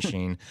off the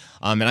machine.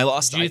 And I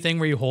lost. Do you think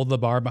where you hold the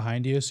bar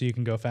behind you so you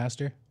can go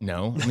faster?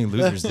 No, how many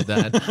losers did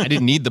that? I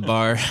didn't need the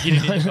bar. You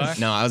didn't need the bar?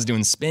 No, I was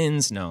doing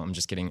spins. No, I'm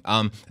just kidding.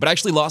 But I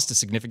actually lost a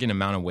significant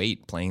amount of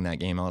weight playing that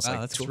game. I was like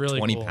that's cool. Really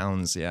 20 cool.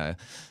 pounds. Yeah.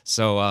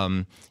 So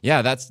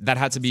that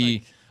had to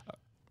be.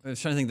 I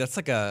was trying to think. That's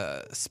like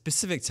a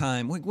specific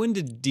time. When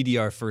did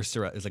DDR first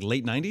arrive? It was like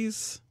late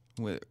 90s?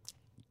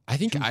 I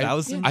think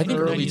 2000? I think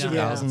early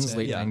 99, 2000s,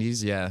 late yeah.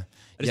 90s. Yeah.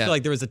 I just feel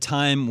like there was a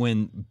time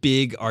when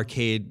big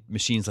arcade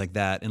machines like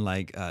that, and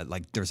like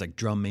there was like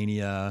Drum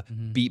Mania,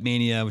 Beat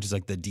Mania, which is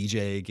like the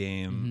DJ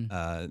game.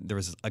 There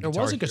was a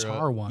Guitar was a Hero.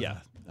 guitar one. Yeah,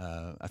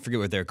 I forget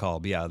what they're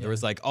called, but yeah, there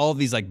was like all of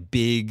these like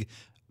big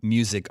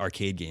music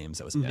arcade games.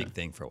 That was a big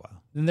thing for a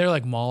while. And they're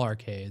like mall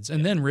arcades,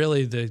 and then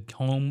really the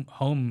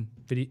home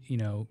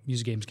video,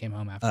 music games came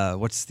home after.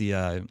 What's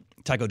the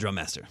Taiko Drum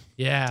Master?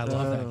 Yeah, I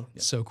love that.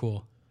 It's so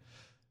cool.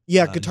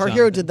 Yeah, Guitar John.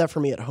 Hero did that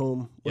for me at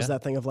home. Was Yeah?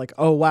 that thing of like,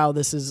 oh wow,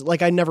 this is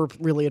like I never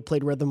really had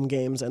played rhythm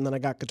games, and then I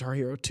got Guitar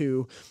Hero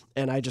 2,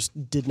 and I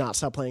just did not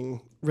stop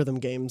playing rhythm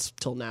games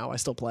till now. I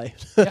still play.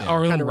 Yeah,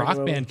 or when Kinda Rock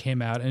regularly. Band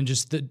came out, and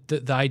just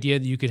the idea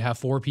that you could have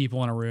 4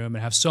 people in a room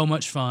and have so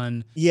much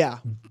fun, Yeah,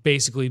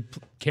 basically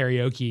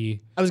karaoke.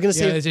 I was gonna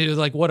say it was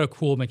like what a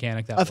cool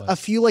mechanic that a was.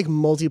 few like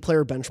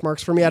multiplayer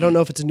benchmarks for me. I don't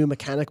know if it's a new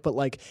mechanic, but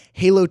like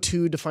Halo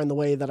 2 defined the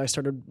way that I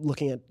started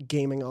looking at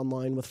gaming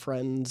online with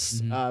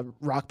friends.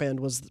 Rock Band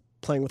was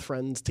playing with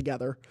friends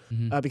together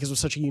because it was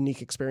such a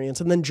unique experience.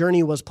 And then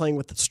Journey was playing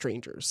with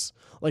strangers,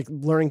 like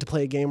learning to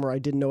play a game where I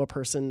didn't know a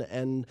person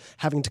and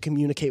having to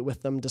communicate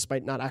with them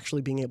despite not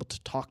actually being able to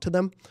talk to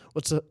them,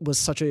 which was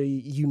such a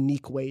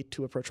unique way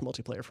to approach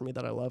multiplayer for me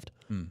that I loved.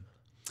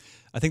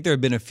 I think there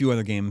have been a few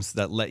other games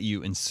that let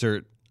you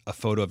insert a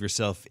photo of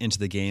yourself into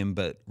the game,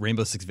 but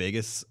Rainbow Six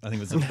Vegas, I think,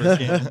 was the first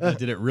game that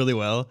did it really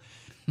well.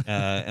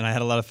 And I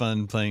had a lot of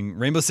fun playing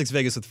Rainbow Six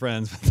Vegas with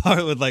friends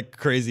with like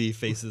crazy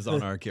faces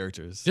on our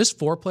characters. Just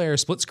 4-player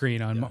split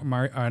screen on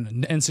on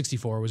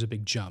N64 was a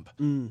big jump.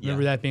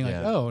 Remember that being like,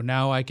 oh,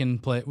 now I can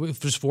play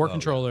with just 4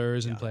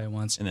 controllers and play at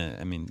once. And then,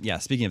 I mean, yeah,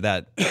 speaking of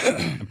that,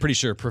 I'm pretty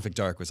sure Perfect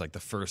Dark was like the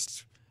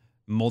first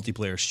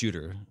multiplayer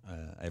shooter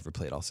I ever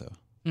played also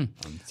on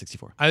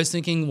 64. I was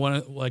thinking one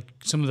of like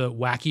some of the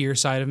wackier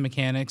side of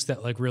mechanics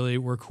that like really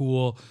were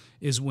cool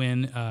is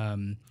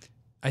when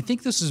I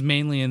think this is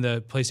mainly in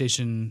the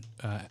PlayStation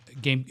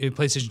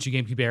PlayStation 2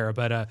 GameCube era,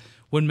 but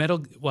when I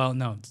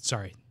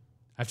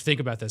have to think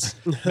about this.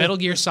 Metal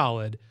Gear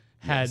Solid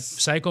had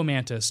Psycho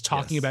Mantis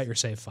talking about your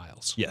save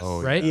files. Yes.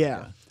 Right?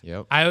 Yeah.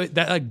 Yep.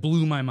 That like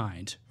blew my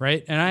mind,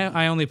 right? And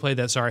I only played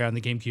that on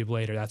the GameCube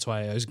later. That's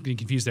why I was getting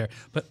confused there.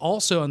 But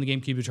also on the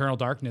GameCube Eternal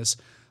Darkness,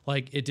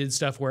 like it did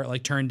stuff where it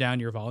like turned down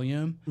your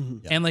volume,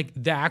 and like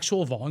the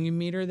actual volume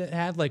meter that it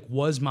had like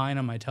was mine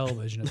on my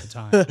television at the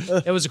time.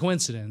 It was a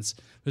coincidence.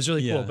 It was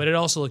really cool, but it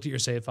also looked at your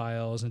save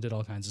files and did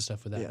all kinds of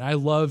stuff with that. And I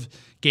love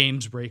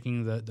games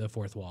breaking the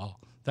fourth wall.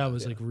 That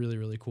was like really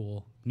really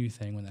cool new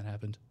thing when that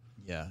happened.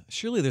 Yeah.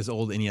 Surely there's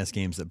old NES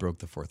games that broke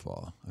the fourth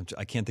wall.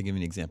 I can't think of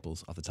any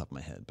examples off the top of my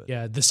head, but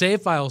Yeah, the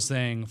save files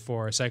thing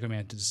for Psycho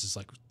Mantis is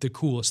like the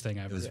coolest thing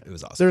ever. it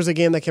was awesome. There's a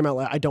game that came out.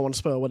 I don't want to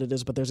spoil what it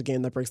is, but there's a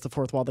game that breaks the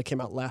fourth wall that came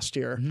out last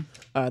year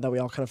that we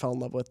all kind of fell in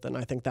love with, and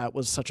I think that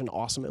was such an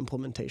awesome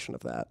implementation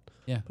of that.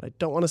 Yeah. But I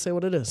don't want to say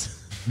what it is.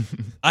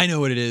 I know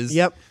what it is.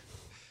 Yep.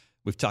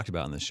 We've talked about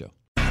it on this show.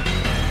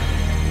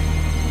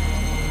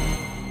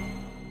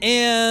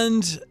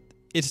 And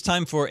it's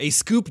time for a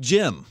Scoop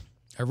Gem.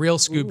 A real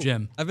scoop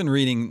gem. I've been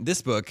reading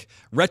this book,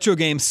 Retro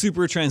Game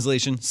Super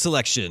Translation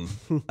Selection.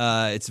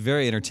 It's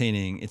very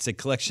entertaining. It's a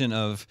collection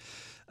of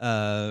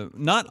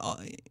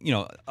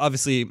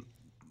obviously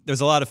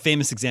there's a lot of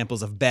famous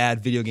examples of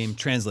bad video game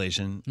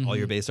translation. All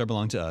your base are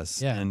belong to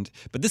us. Yeah.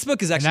 But this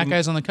book is And actually that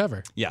guy's on the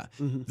cover. yeah.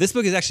 This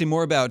book is actually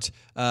more about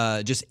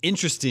just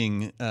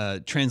interesting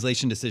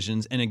translation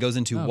decisions, and it goes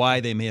into why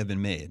they may have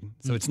been made.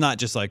 So it's not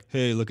just like,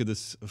 hey, look at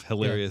this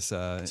hilarious.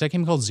 Is that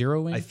game called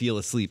Zero Wing? I feel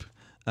asleep.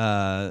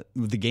 The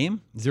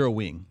game Zero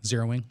Wing.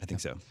 Zero Wing? I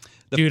think so.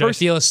 The Dude, first-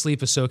 I feel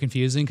asleep is so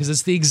confusing because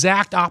it's the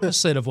exact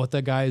opposite of what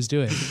that guy is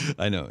doing.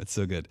 I know, it's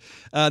so good.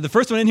 The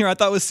first one in here I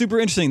thought was super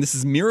interesting. This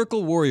is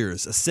Miracle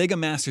Warriors, a Sega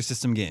Master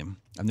System game.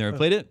 I've never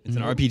played it. It's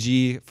an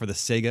RPG for the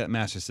Sega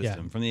Master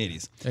System from the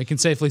 80s. I can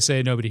safely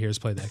say nobody here has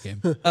played that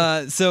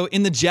game. So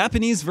in the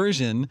Japanese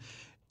version,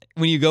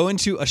 when you go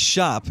into a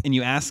shop and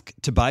you ask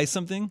to buy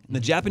something, in the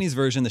Japanese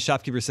version, the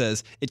shopkeeper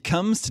says, it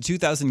comes to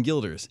 2,000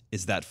 guilders.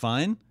 Is that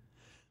fine?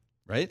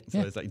 Right? So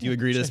it's like, do you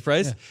agree to this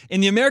price? Yeah.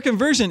 In the American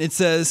version, it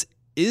says,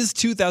 is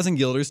 2,000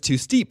 guilders too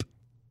steep?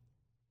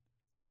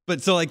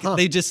 But so like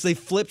they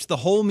flipped the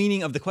whole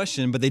meaning of the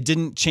question, but they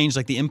didn't change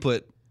like the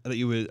input that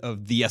you would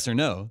of the yes or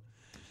no.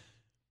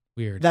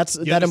 Weird. That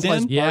implies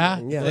understand? yeah,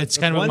 bargaining. Yeah, it's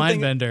kind of a One mind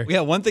thing- bender.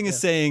 Yeah, one thing is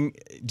saying,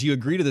 do you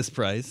agree to this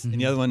price? And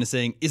the other one is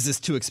saying, is this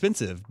too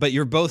expensive? But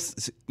you're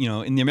both,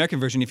 in the American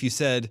version, if you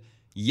said,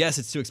 yes,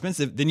 it's too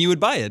expensive, then you would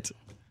buy it.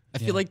 I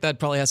feel like that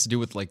probably has to do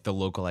with like the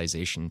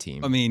localization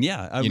team. I mean,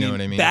 yeah. You know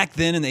what I mean? Back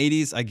then in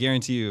the 80s, I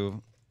guarantee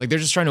you. Like they're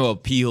just trying to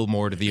appeal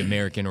more to the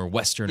American or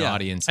Western Yeah.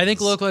 audience. I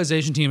think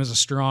localization team is a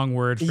strong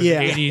word for Yeah.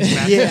 the 80s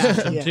Master Yeah,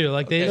 System yeah. too.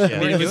 Like they I just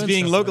mean, weren't it was doing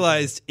being stuff like that.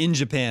 localized in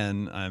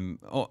Japan. I'm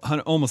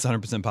almost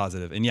 100%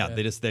 positive. And yeah,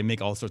 they make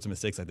all sorts of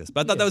mistakes like this.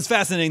 But I thought that was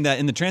fascinating that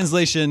in the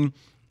translation,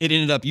 it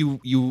ended up you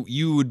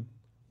would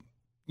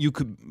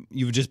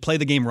just play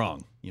the game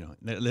wrong.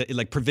 It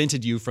like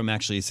prevented you from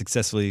actually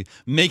successfully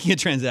making a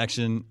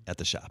transaction at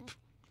the shop.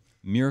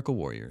 Miracle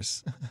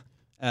Warriors.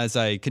 As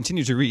I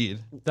continue to read,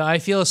 The I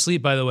Feel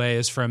Asleep, by the way,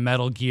 is from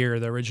Metal Gear,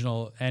 the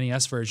original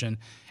NES version.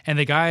 And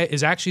the guy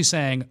is actually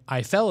saying,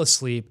 I fell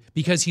asleep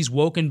because he's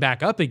woken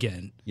back up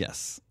again.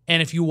 yes.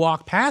 And if you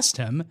walk past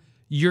him,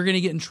 you're going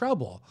to get in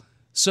trouble.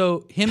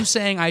 So him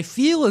saying, I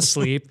feel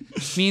asleep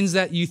means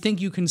that you think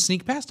you can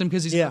sneak past him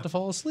because he's about to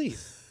fall asleep.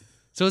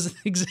 So it's the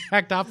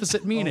exact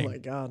opposite meaning. Oh my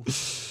god.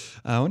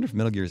 I wonder if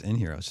Metal Gear is in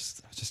here. I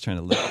was just trying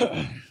to look.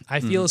 I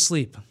feel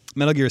asleep.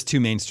 Metal Gear is too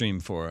mainstream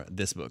for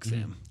this book,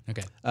 Sam.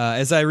 Okay.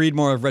 As I read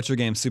more of Retro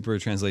Game Super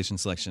Translation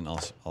Selection,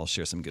 I'll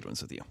share some good ones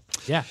with you.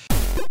 Yeah.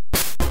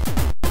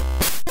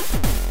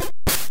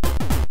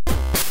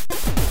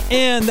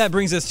 And that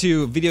brings us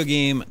to Video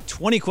Game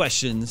 20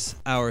 Questions.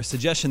 Our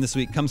suggestion this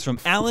week comes from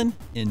Alan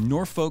in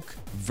Norfolk,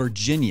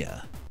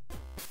 Virginia.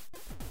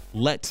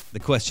 Let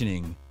the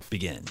questioning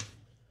begin.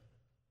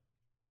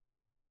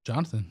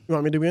 Jonathan. You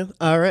want me to begin?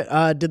 All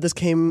right. Did this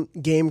game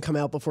come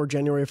out before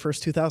January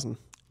 1st, 2000?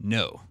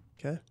 No.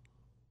 Okay.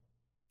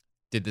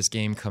 Did this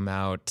game come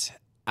out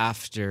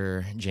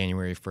after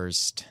January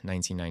 1st,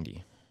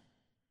 1990?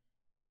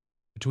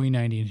 Between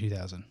 90 and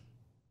 2000.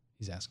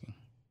 He's asking.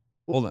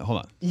 Hold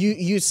on.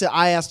 You said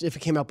I asked if it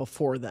came out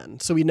before then,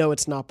 so we know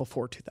it's not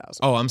before 2000.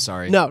 Oh, I'm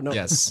sorry. No.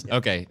 Yes.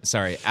 Okay.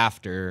 Sorry.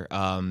 After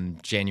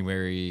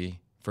January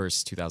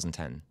 1st,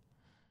 2010.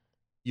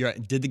 You're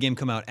right. Did the game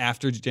come out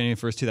after January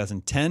 1st,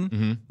 2010?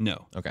 Mm-hmm.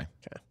 No. Okay.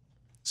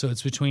 So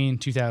it's between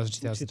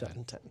 2000 and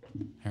 2010.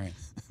 2010. All right.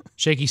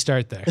 Shaky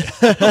start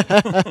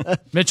there.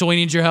 Mitchell, we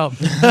need your help.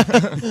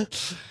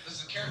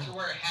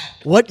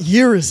 What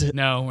year is it?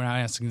 No, we're not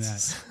asking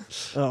that.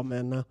 Oh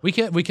man, no. We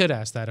could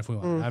ask that if we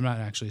want. I'm not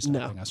actually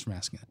stopping us from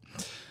asking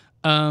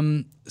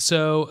that.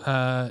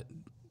 So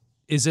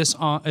is this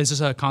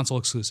a console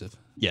exclusive?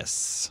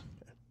 Yes.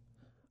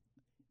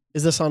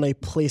 Is this on a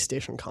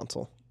PlayStation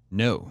console?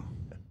 No.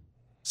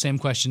 Same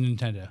question,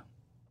 Nintendo.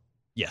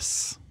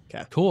 Yes.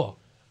 Cool.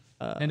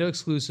 Nintendo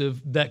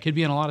exclusive. That could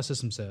be on a lot of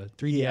systems though.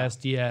 3DS,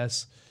 Yeah.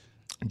 DS,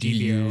 Do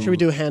you? DBO, Should we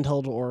do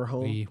handheld or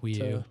home? Wii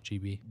U,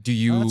 GB. Do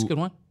you? Oh, that's a good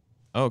one.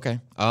 Oh, okay.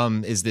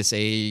 Is this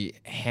a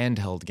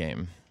handheld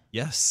game?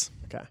 Yes.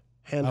 Okay.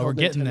 Handheld we're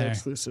getting Nintendo there.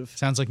 exclusive.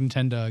 Sounds like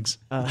Nintendogs.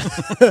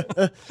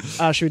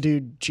 Should we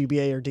do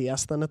GBA or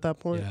DS then at that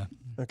point? Yeah.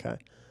 Okay.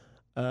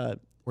 Or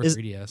Is-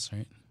 3DS,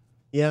 right?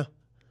 Yeah.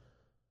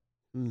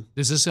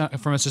 Is this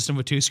from a system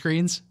with 2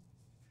 screens?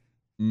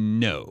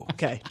 No.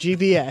 Okay.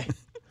 GBA.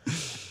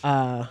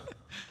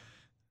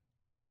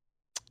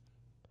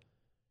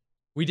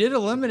 We did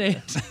eliminate.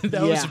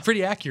 That was Yeah.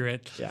 pretty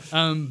accurate. Yeah.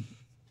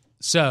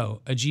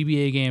 So a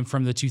GBA game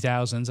from the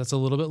 2000s. That's a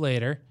little bit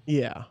later.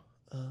 Yeah.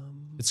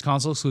 It's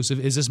console exclusive.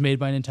 Is this made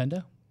by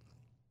Nintendo?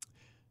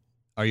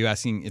 Are you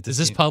asking if Is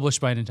this game- published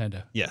by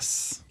Nintendo?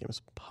 Yes. Game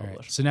was All right.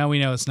 published. So now we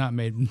know it's not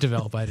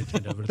developed by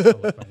Nintendo, but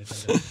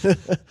it's published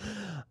by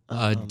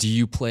Nintendo. Do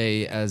you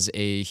play as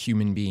a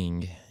human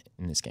being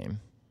in this game?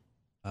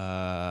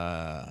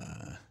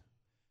 I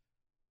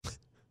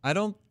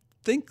don't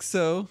think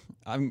so.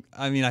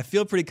 I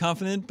feel pretty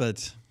confident,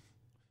 but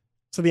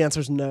So the answer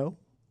is no.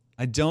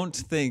 I don't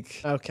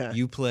think Okay.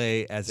 you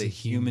play as a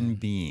human human.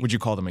 being. Would you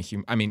call them a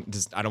human? I mean,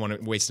 I don't want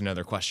to waste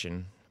another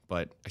question,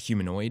 but a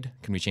humanoid?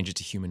 Can we change it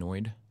to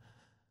humanoid?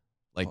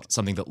 Like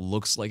something that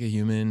looks like a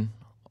human,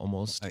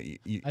 almost. I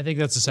think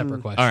that's a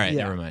separate question. All right,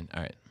 Yeah. never mind.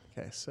 All right.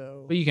 Okay,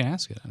 so But you can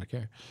ask it. I don't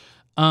care.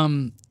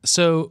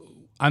 So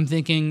I'm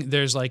thinking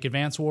there's like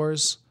Advance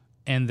Wars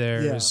and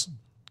there's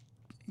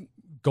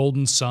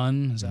Golden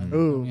Sun. Is that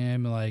Ooh.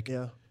 game? Like,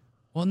 yeah,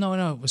 well,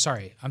 no.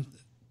 Sorry, I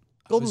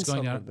Golden was going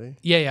Sun down. would be.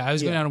 Yeah. I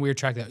was going down a weird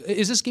track.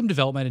 Is this game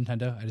developed by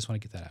Nintendo? I just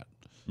want to get that out.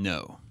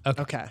 No.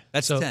 Okay.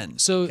 That's 10.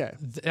 So Okay.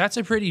 that's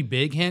a pretty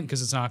big hint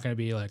because it's not going to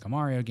be like a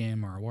Mario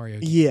game or a Wario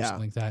game or Yeah.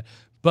 something like that.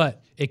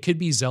 But it could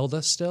be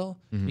Zelda still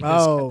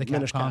because Oh, the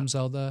Minish Capcom Cap.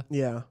 Zelda.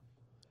 Yeah.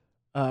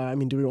 I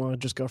mean, do we want to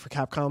just go for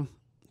Capcom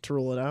to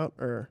rule it out,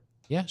 or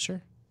Yeah,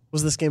 sure.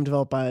 was this game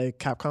developed by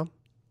Capcom?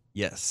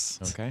 Yes.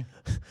 Okay.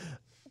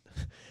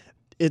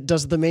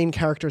 Does the main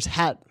character's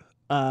hat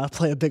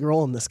play a big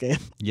role in this game?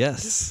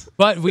 Yes.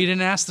 But we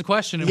didn't ask the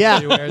question. Yeah.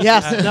 If we were-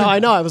 Yes. No, I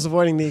know. I was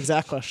avoiding the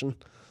exact question.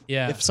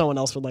 Yeah. If someone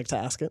else would like to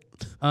ask it,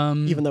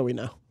 Um, even though we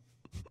know.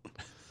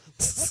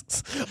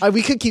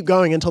 We could keep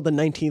going until the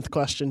 19th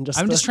question.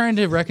 I'm just trying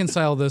to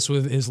reconcile this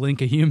with is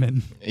Link a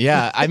human?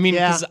 Yeah, I mean,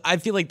 Yeah. 'cause I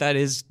feel like that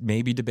is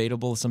maybe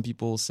debatable. Some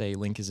people say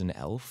Link is an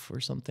elf or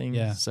something.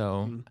 Yeah.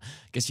 So I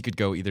guess you could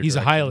go either He's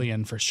a direction.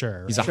 Hylian for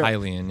sure. He's right? a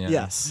Hylian, yeah.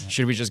 Yes.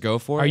 Should we just go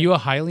for it? Are you a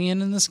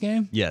Hylian in this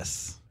game?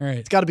 Yes. All right.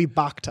 It's got to be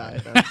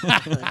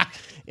Boktai.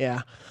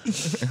 Yeah.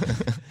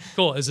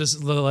 Cool. Is this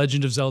The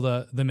Legend of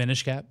Zelda: The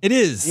Minish Cap? It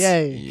is.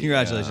 Yay.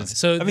 Congratulations.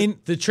 So I mean,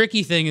 the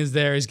tricky thing is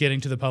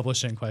getting to the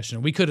publishing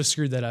question. We could have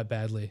screwed that up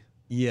badly.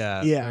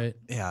 yeah. Yeah. Right?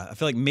 Yeah. I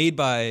feel like made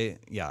by,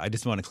 I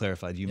just want to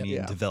clarify. Do you mean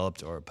Yeah.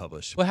 developed or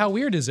published? Well, how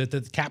weird is it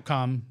that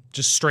Capcom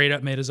just straight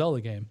up made a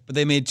Zelda game? But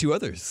they made 2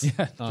 others.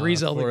 Yeah. 3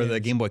 Zelda For the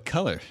games. Game Boy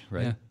Color,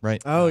 right? Yeah.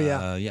 right? Oh,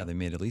 yeah. Yeah, they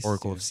made at least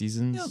Oracle 2. of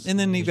Seasons. Yeah, and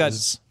then you've got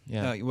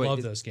yeah.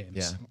 Love those games.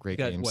 Yeah, You great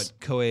got games. what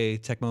Koei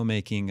Tecmo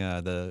making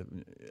the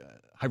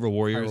Hyrule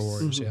Warriors. Hyrule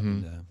Warriors, yeah.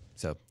 And,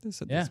 so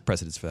there's Yeah.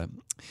 precedence for that.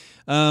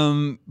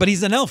 But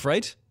he's an elf,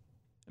 right?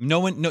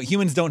 No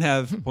humans don't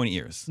have pointy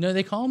ears. No,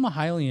 they call him a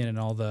Hylian in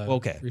all the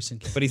Okay,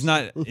 recent games. but he's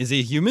not. Is he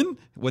a human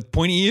with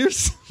pointy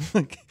ears?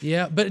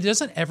 Yeah, but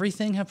doesn't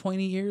everything have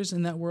pointy ears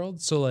in that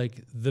world? So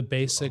like the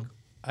basic,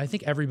 I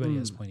think everybody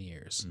has pointy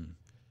ears.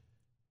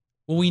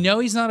 Well, we know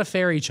he's not a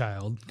fairy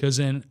child because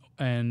in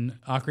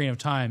Ocarina of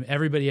Time,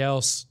 everybody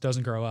else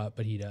doesn't grow up,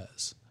 but he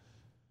does.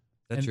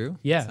 That's true.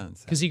 Yeah,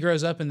 Sounds- because he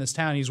grows up in this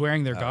town. He's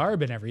wearing their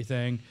garb and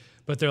everything,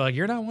 but they're like,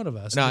 "You're not one of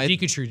us." No, No, I-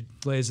 Pikachu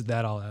lays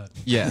that all out.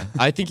 Yeah,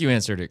 I think you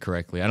answered it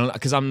correctly. I don't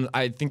because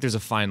I think there's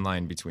a fine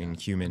line between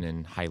human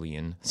and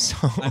Hylian. So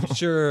I'm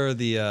sure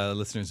the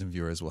listeners and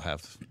viewers will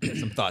have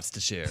some thoughts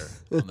to share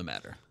on the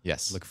matter.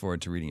 yes, Look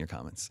forward to reading your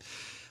comments.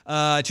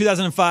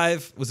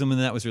 2005 was when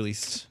that was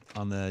released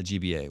on the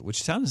GBA,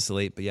 which sounds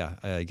late, but yeah,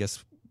 I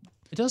guess.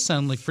 It does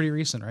sound like pretty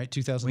recent, right?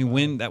 2000. I mean,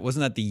 when that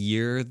wasn't that the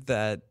year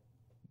that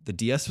the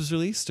DS was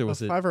released, or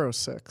was it? 05 or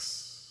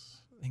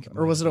 06? I think it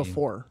Or was might it be.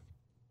 04?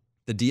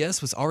 The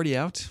DS was already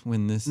out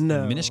when this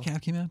No. Minish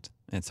Cap came out.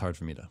 And it's hard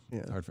for me to.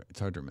 Yeah. It's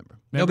hard to remember.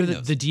 Remember Nobody the,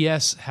 knows. the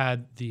DS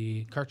had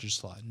the cartridge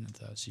slot in it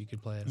though, so you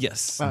could play it.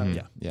 Yes.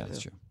 Yeah. Yeah. That's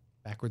true.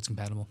 Backwards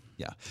compatible.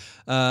 Yeah.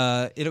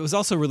 It was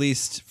also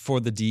released for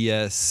the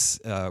DS.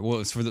 Well, it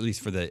was at least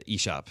for the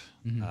eShop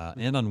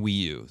and on Wii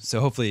U. So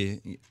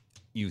hopefully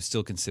you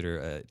still consider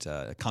it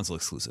a console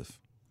exclusive.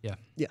 Yeah.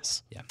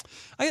 Yes. Yeah.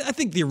 I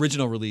think the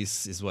original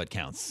release is what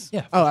counts.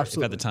 Yeah. Oh, If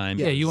absolutely. at the time.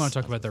 Yeah, you want to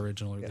talk about the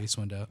original release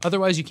window.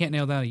 Otherwise, you can't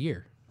nail down a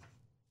year.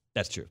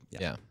 That's true.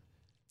 yeah.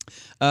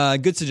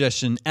 Good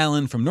suggestion,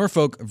 Alan from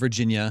Norfolk,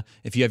 Virginia.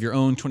 If you have your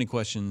own 20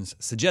 questions,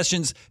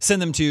 suggestions,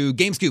 send them to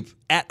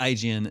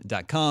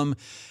gamescoop@ign.com.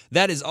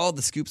 That is all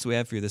the scoops we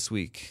have for you this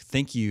week.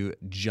 Thank you,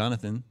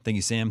 Jonathan. Thank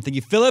you, Sam. Thank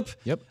you, Philip.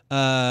 Yep.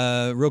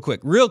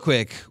 Real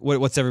quick,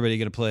 what's everybody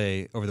going to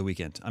play over the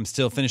weekend? I'm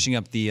still finishing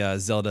up the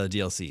Zelda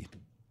DLC.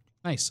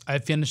 Nice. I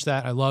finished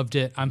that. I loved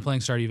it. I'm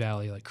playing Stardew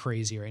Valley like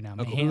crazy right now.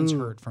 My hands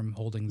hurt from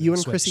holding the You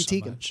and Switch Chrissy so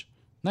Teigen. much.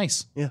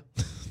 Nice. Yeah.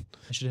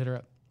 I should hit her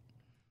up.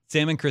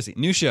 Sam and Chrissy.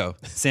 New show,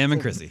 Sam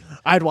and Chrissy.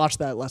 I'd watch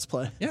that Let's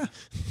Play. Yeah.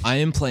 I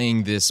am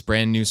playing this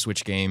brand new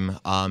Switch game.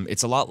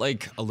 It's a lot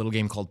like a little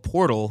game called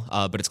Portal,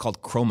 but it's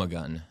called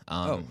Chromagun.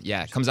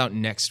 Yeah, it comes out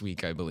next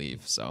week, I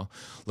believe. So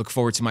look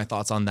forward to my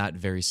thoughts on that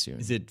very soon.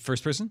 Is it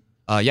first person?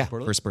 Yeah,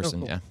 first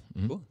person. Yeah.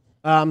 Mhm. Cool.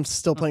 I'm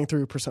still playing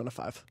through Persona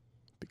 5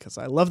 because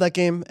I love that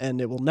game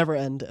and it will never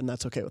end, and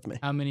that's okay with me.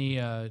 How many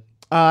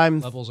I'm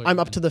levels are I'm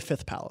you up in? to the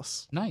 5th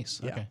palace. Nice.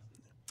 Yeah. Okay.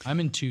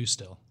 I'm in 2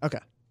 still. Okay.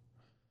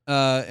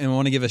 And I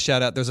want to give a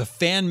shout out. There's a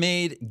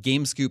fan-made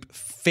GameScoop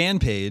fan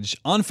page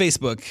on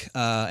Facebook,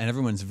 and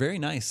everyone's very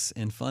nice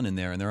and fun in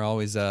there. And they're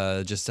always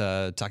just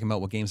talking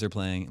about what games they're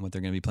playing and what they're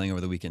going to be playing over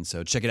the weekend.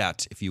 So check it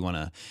out if you want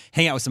to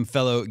hang out with some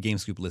fellow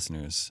GameScoop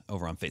listeners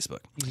over on Facebook.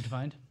 Easy to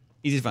find.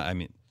 Easy to find. I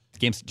mean,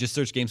 just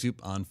search GameScoop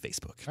on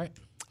Facebook. All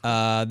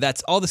right.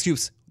 That's all the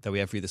scoops that we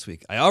have for you this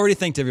week. I already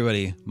thanked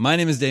everybody. My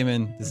name is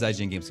Damon. This is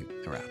IGN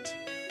GameScoop. We're out.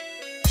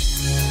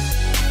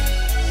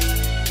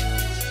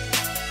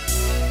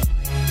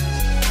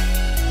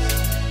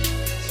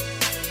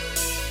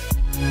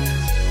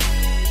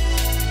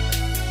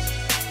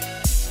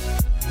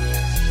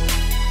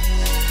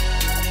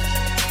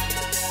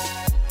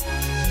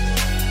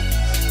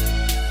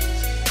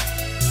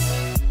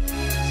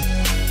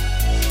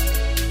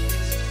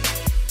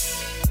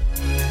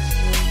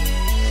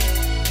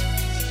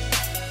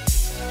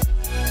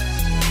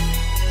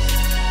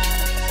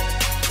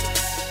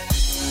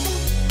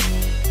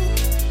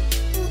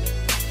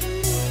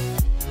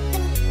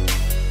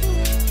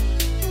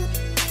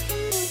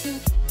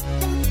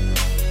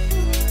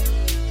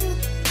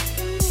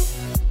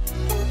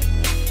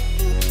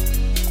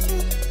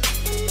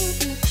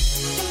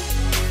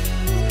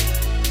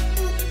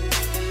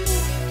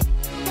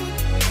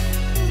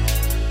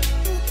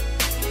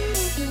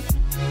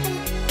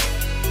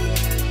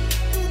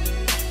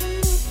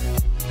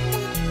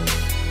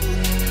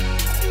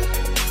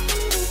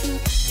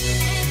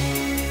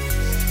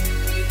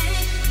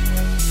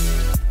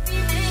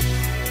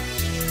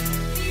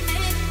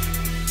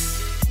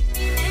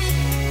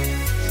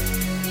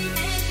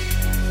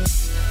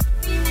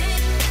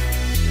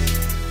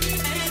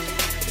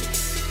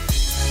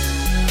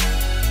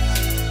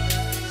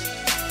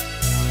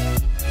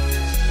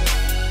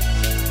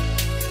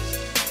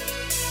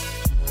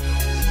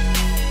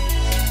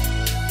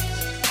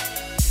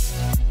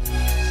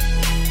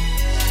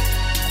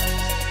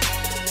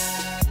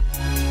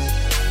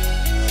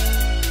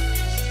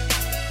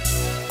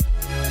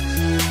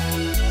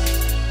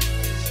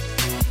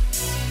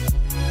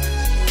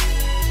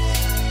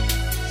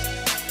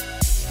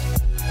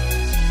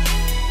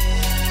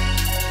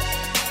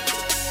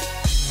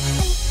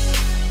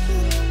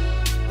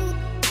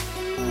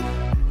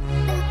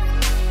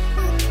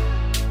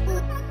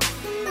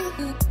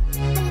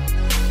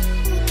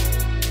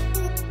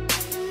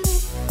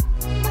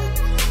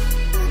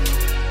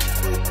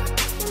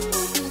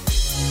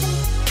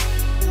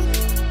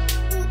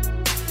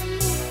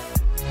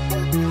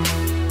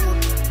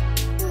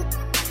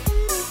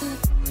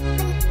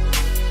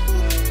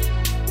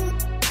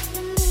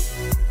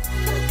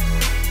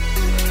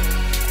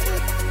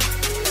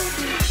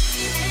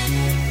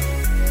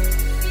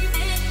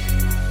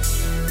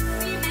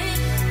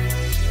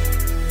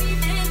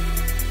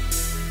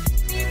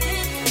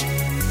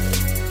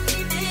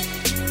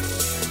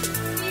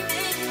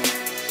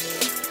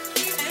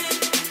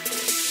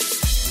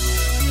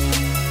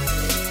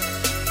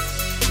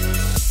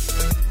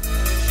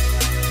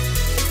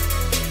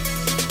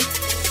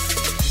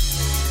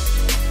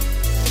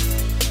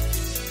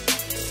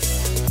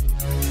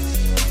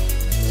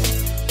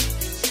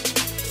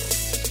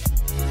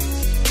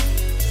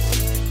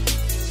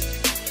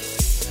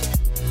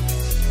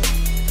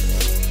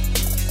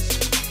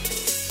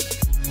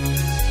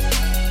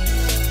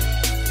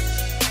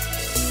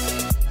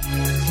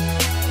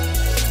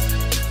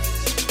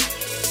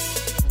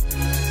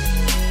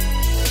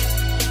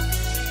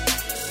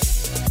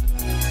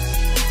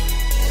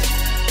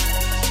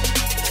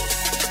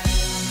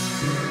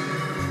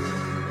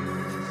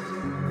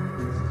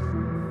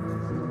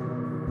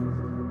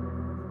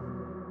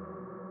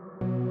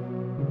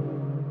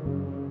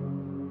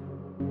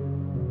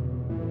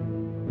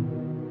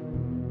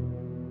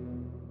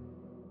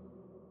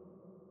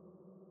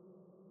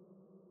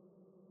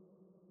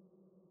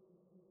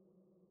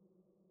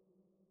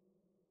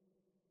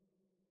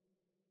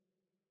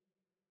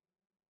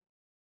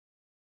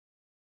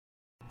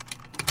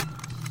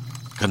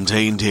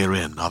 Contained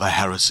herein are the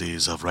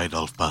heresies of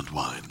Radolf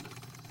Burntwine,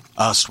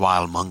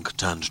 erstwhile monk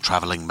turned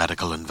traveling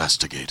medical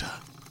investigator.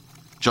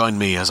 Join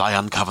me as I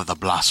uncover the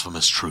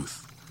blasphemous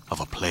truth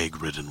of a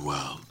plague-ridden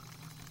world,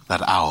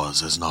 that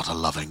ours is not a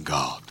loving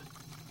God,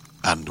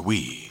 and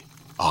we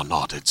are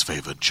not its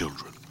favored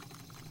children.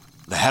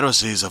 The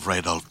Heresies of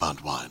Radolf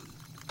Burntwine,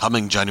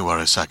 coming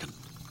January 2nd,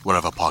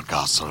 wherever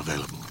podcasts are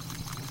available.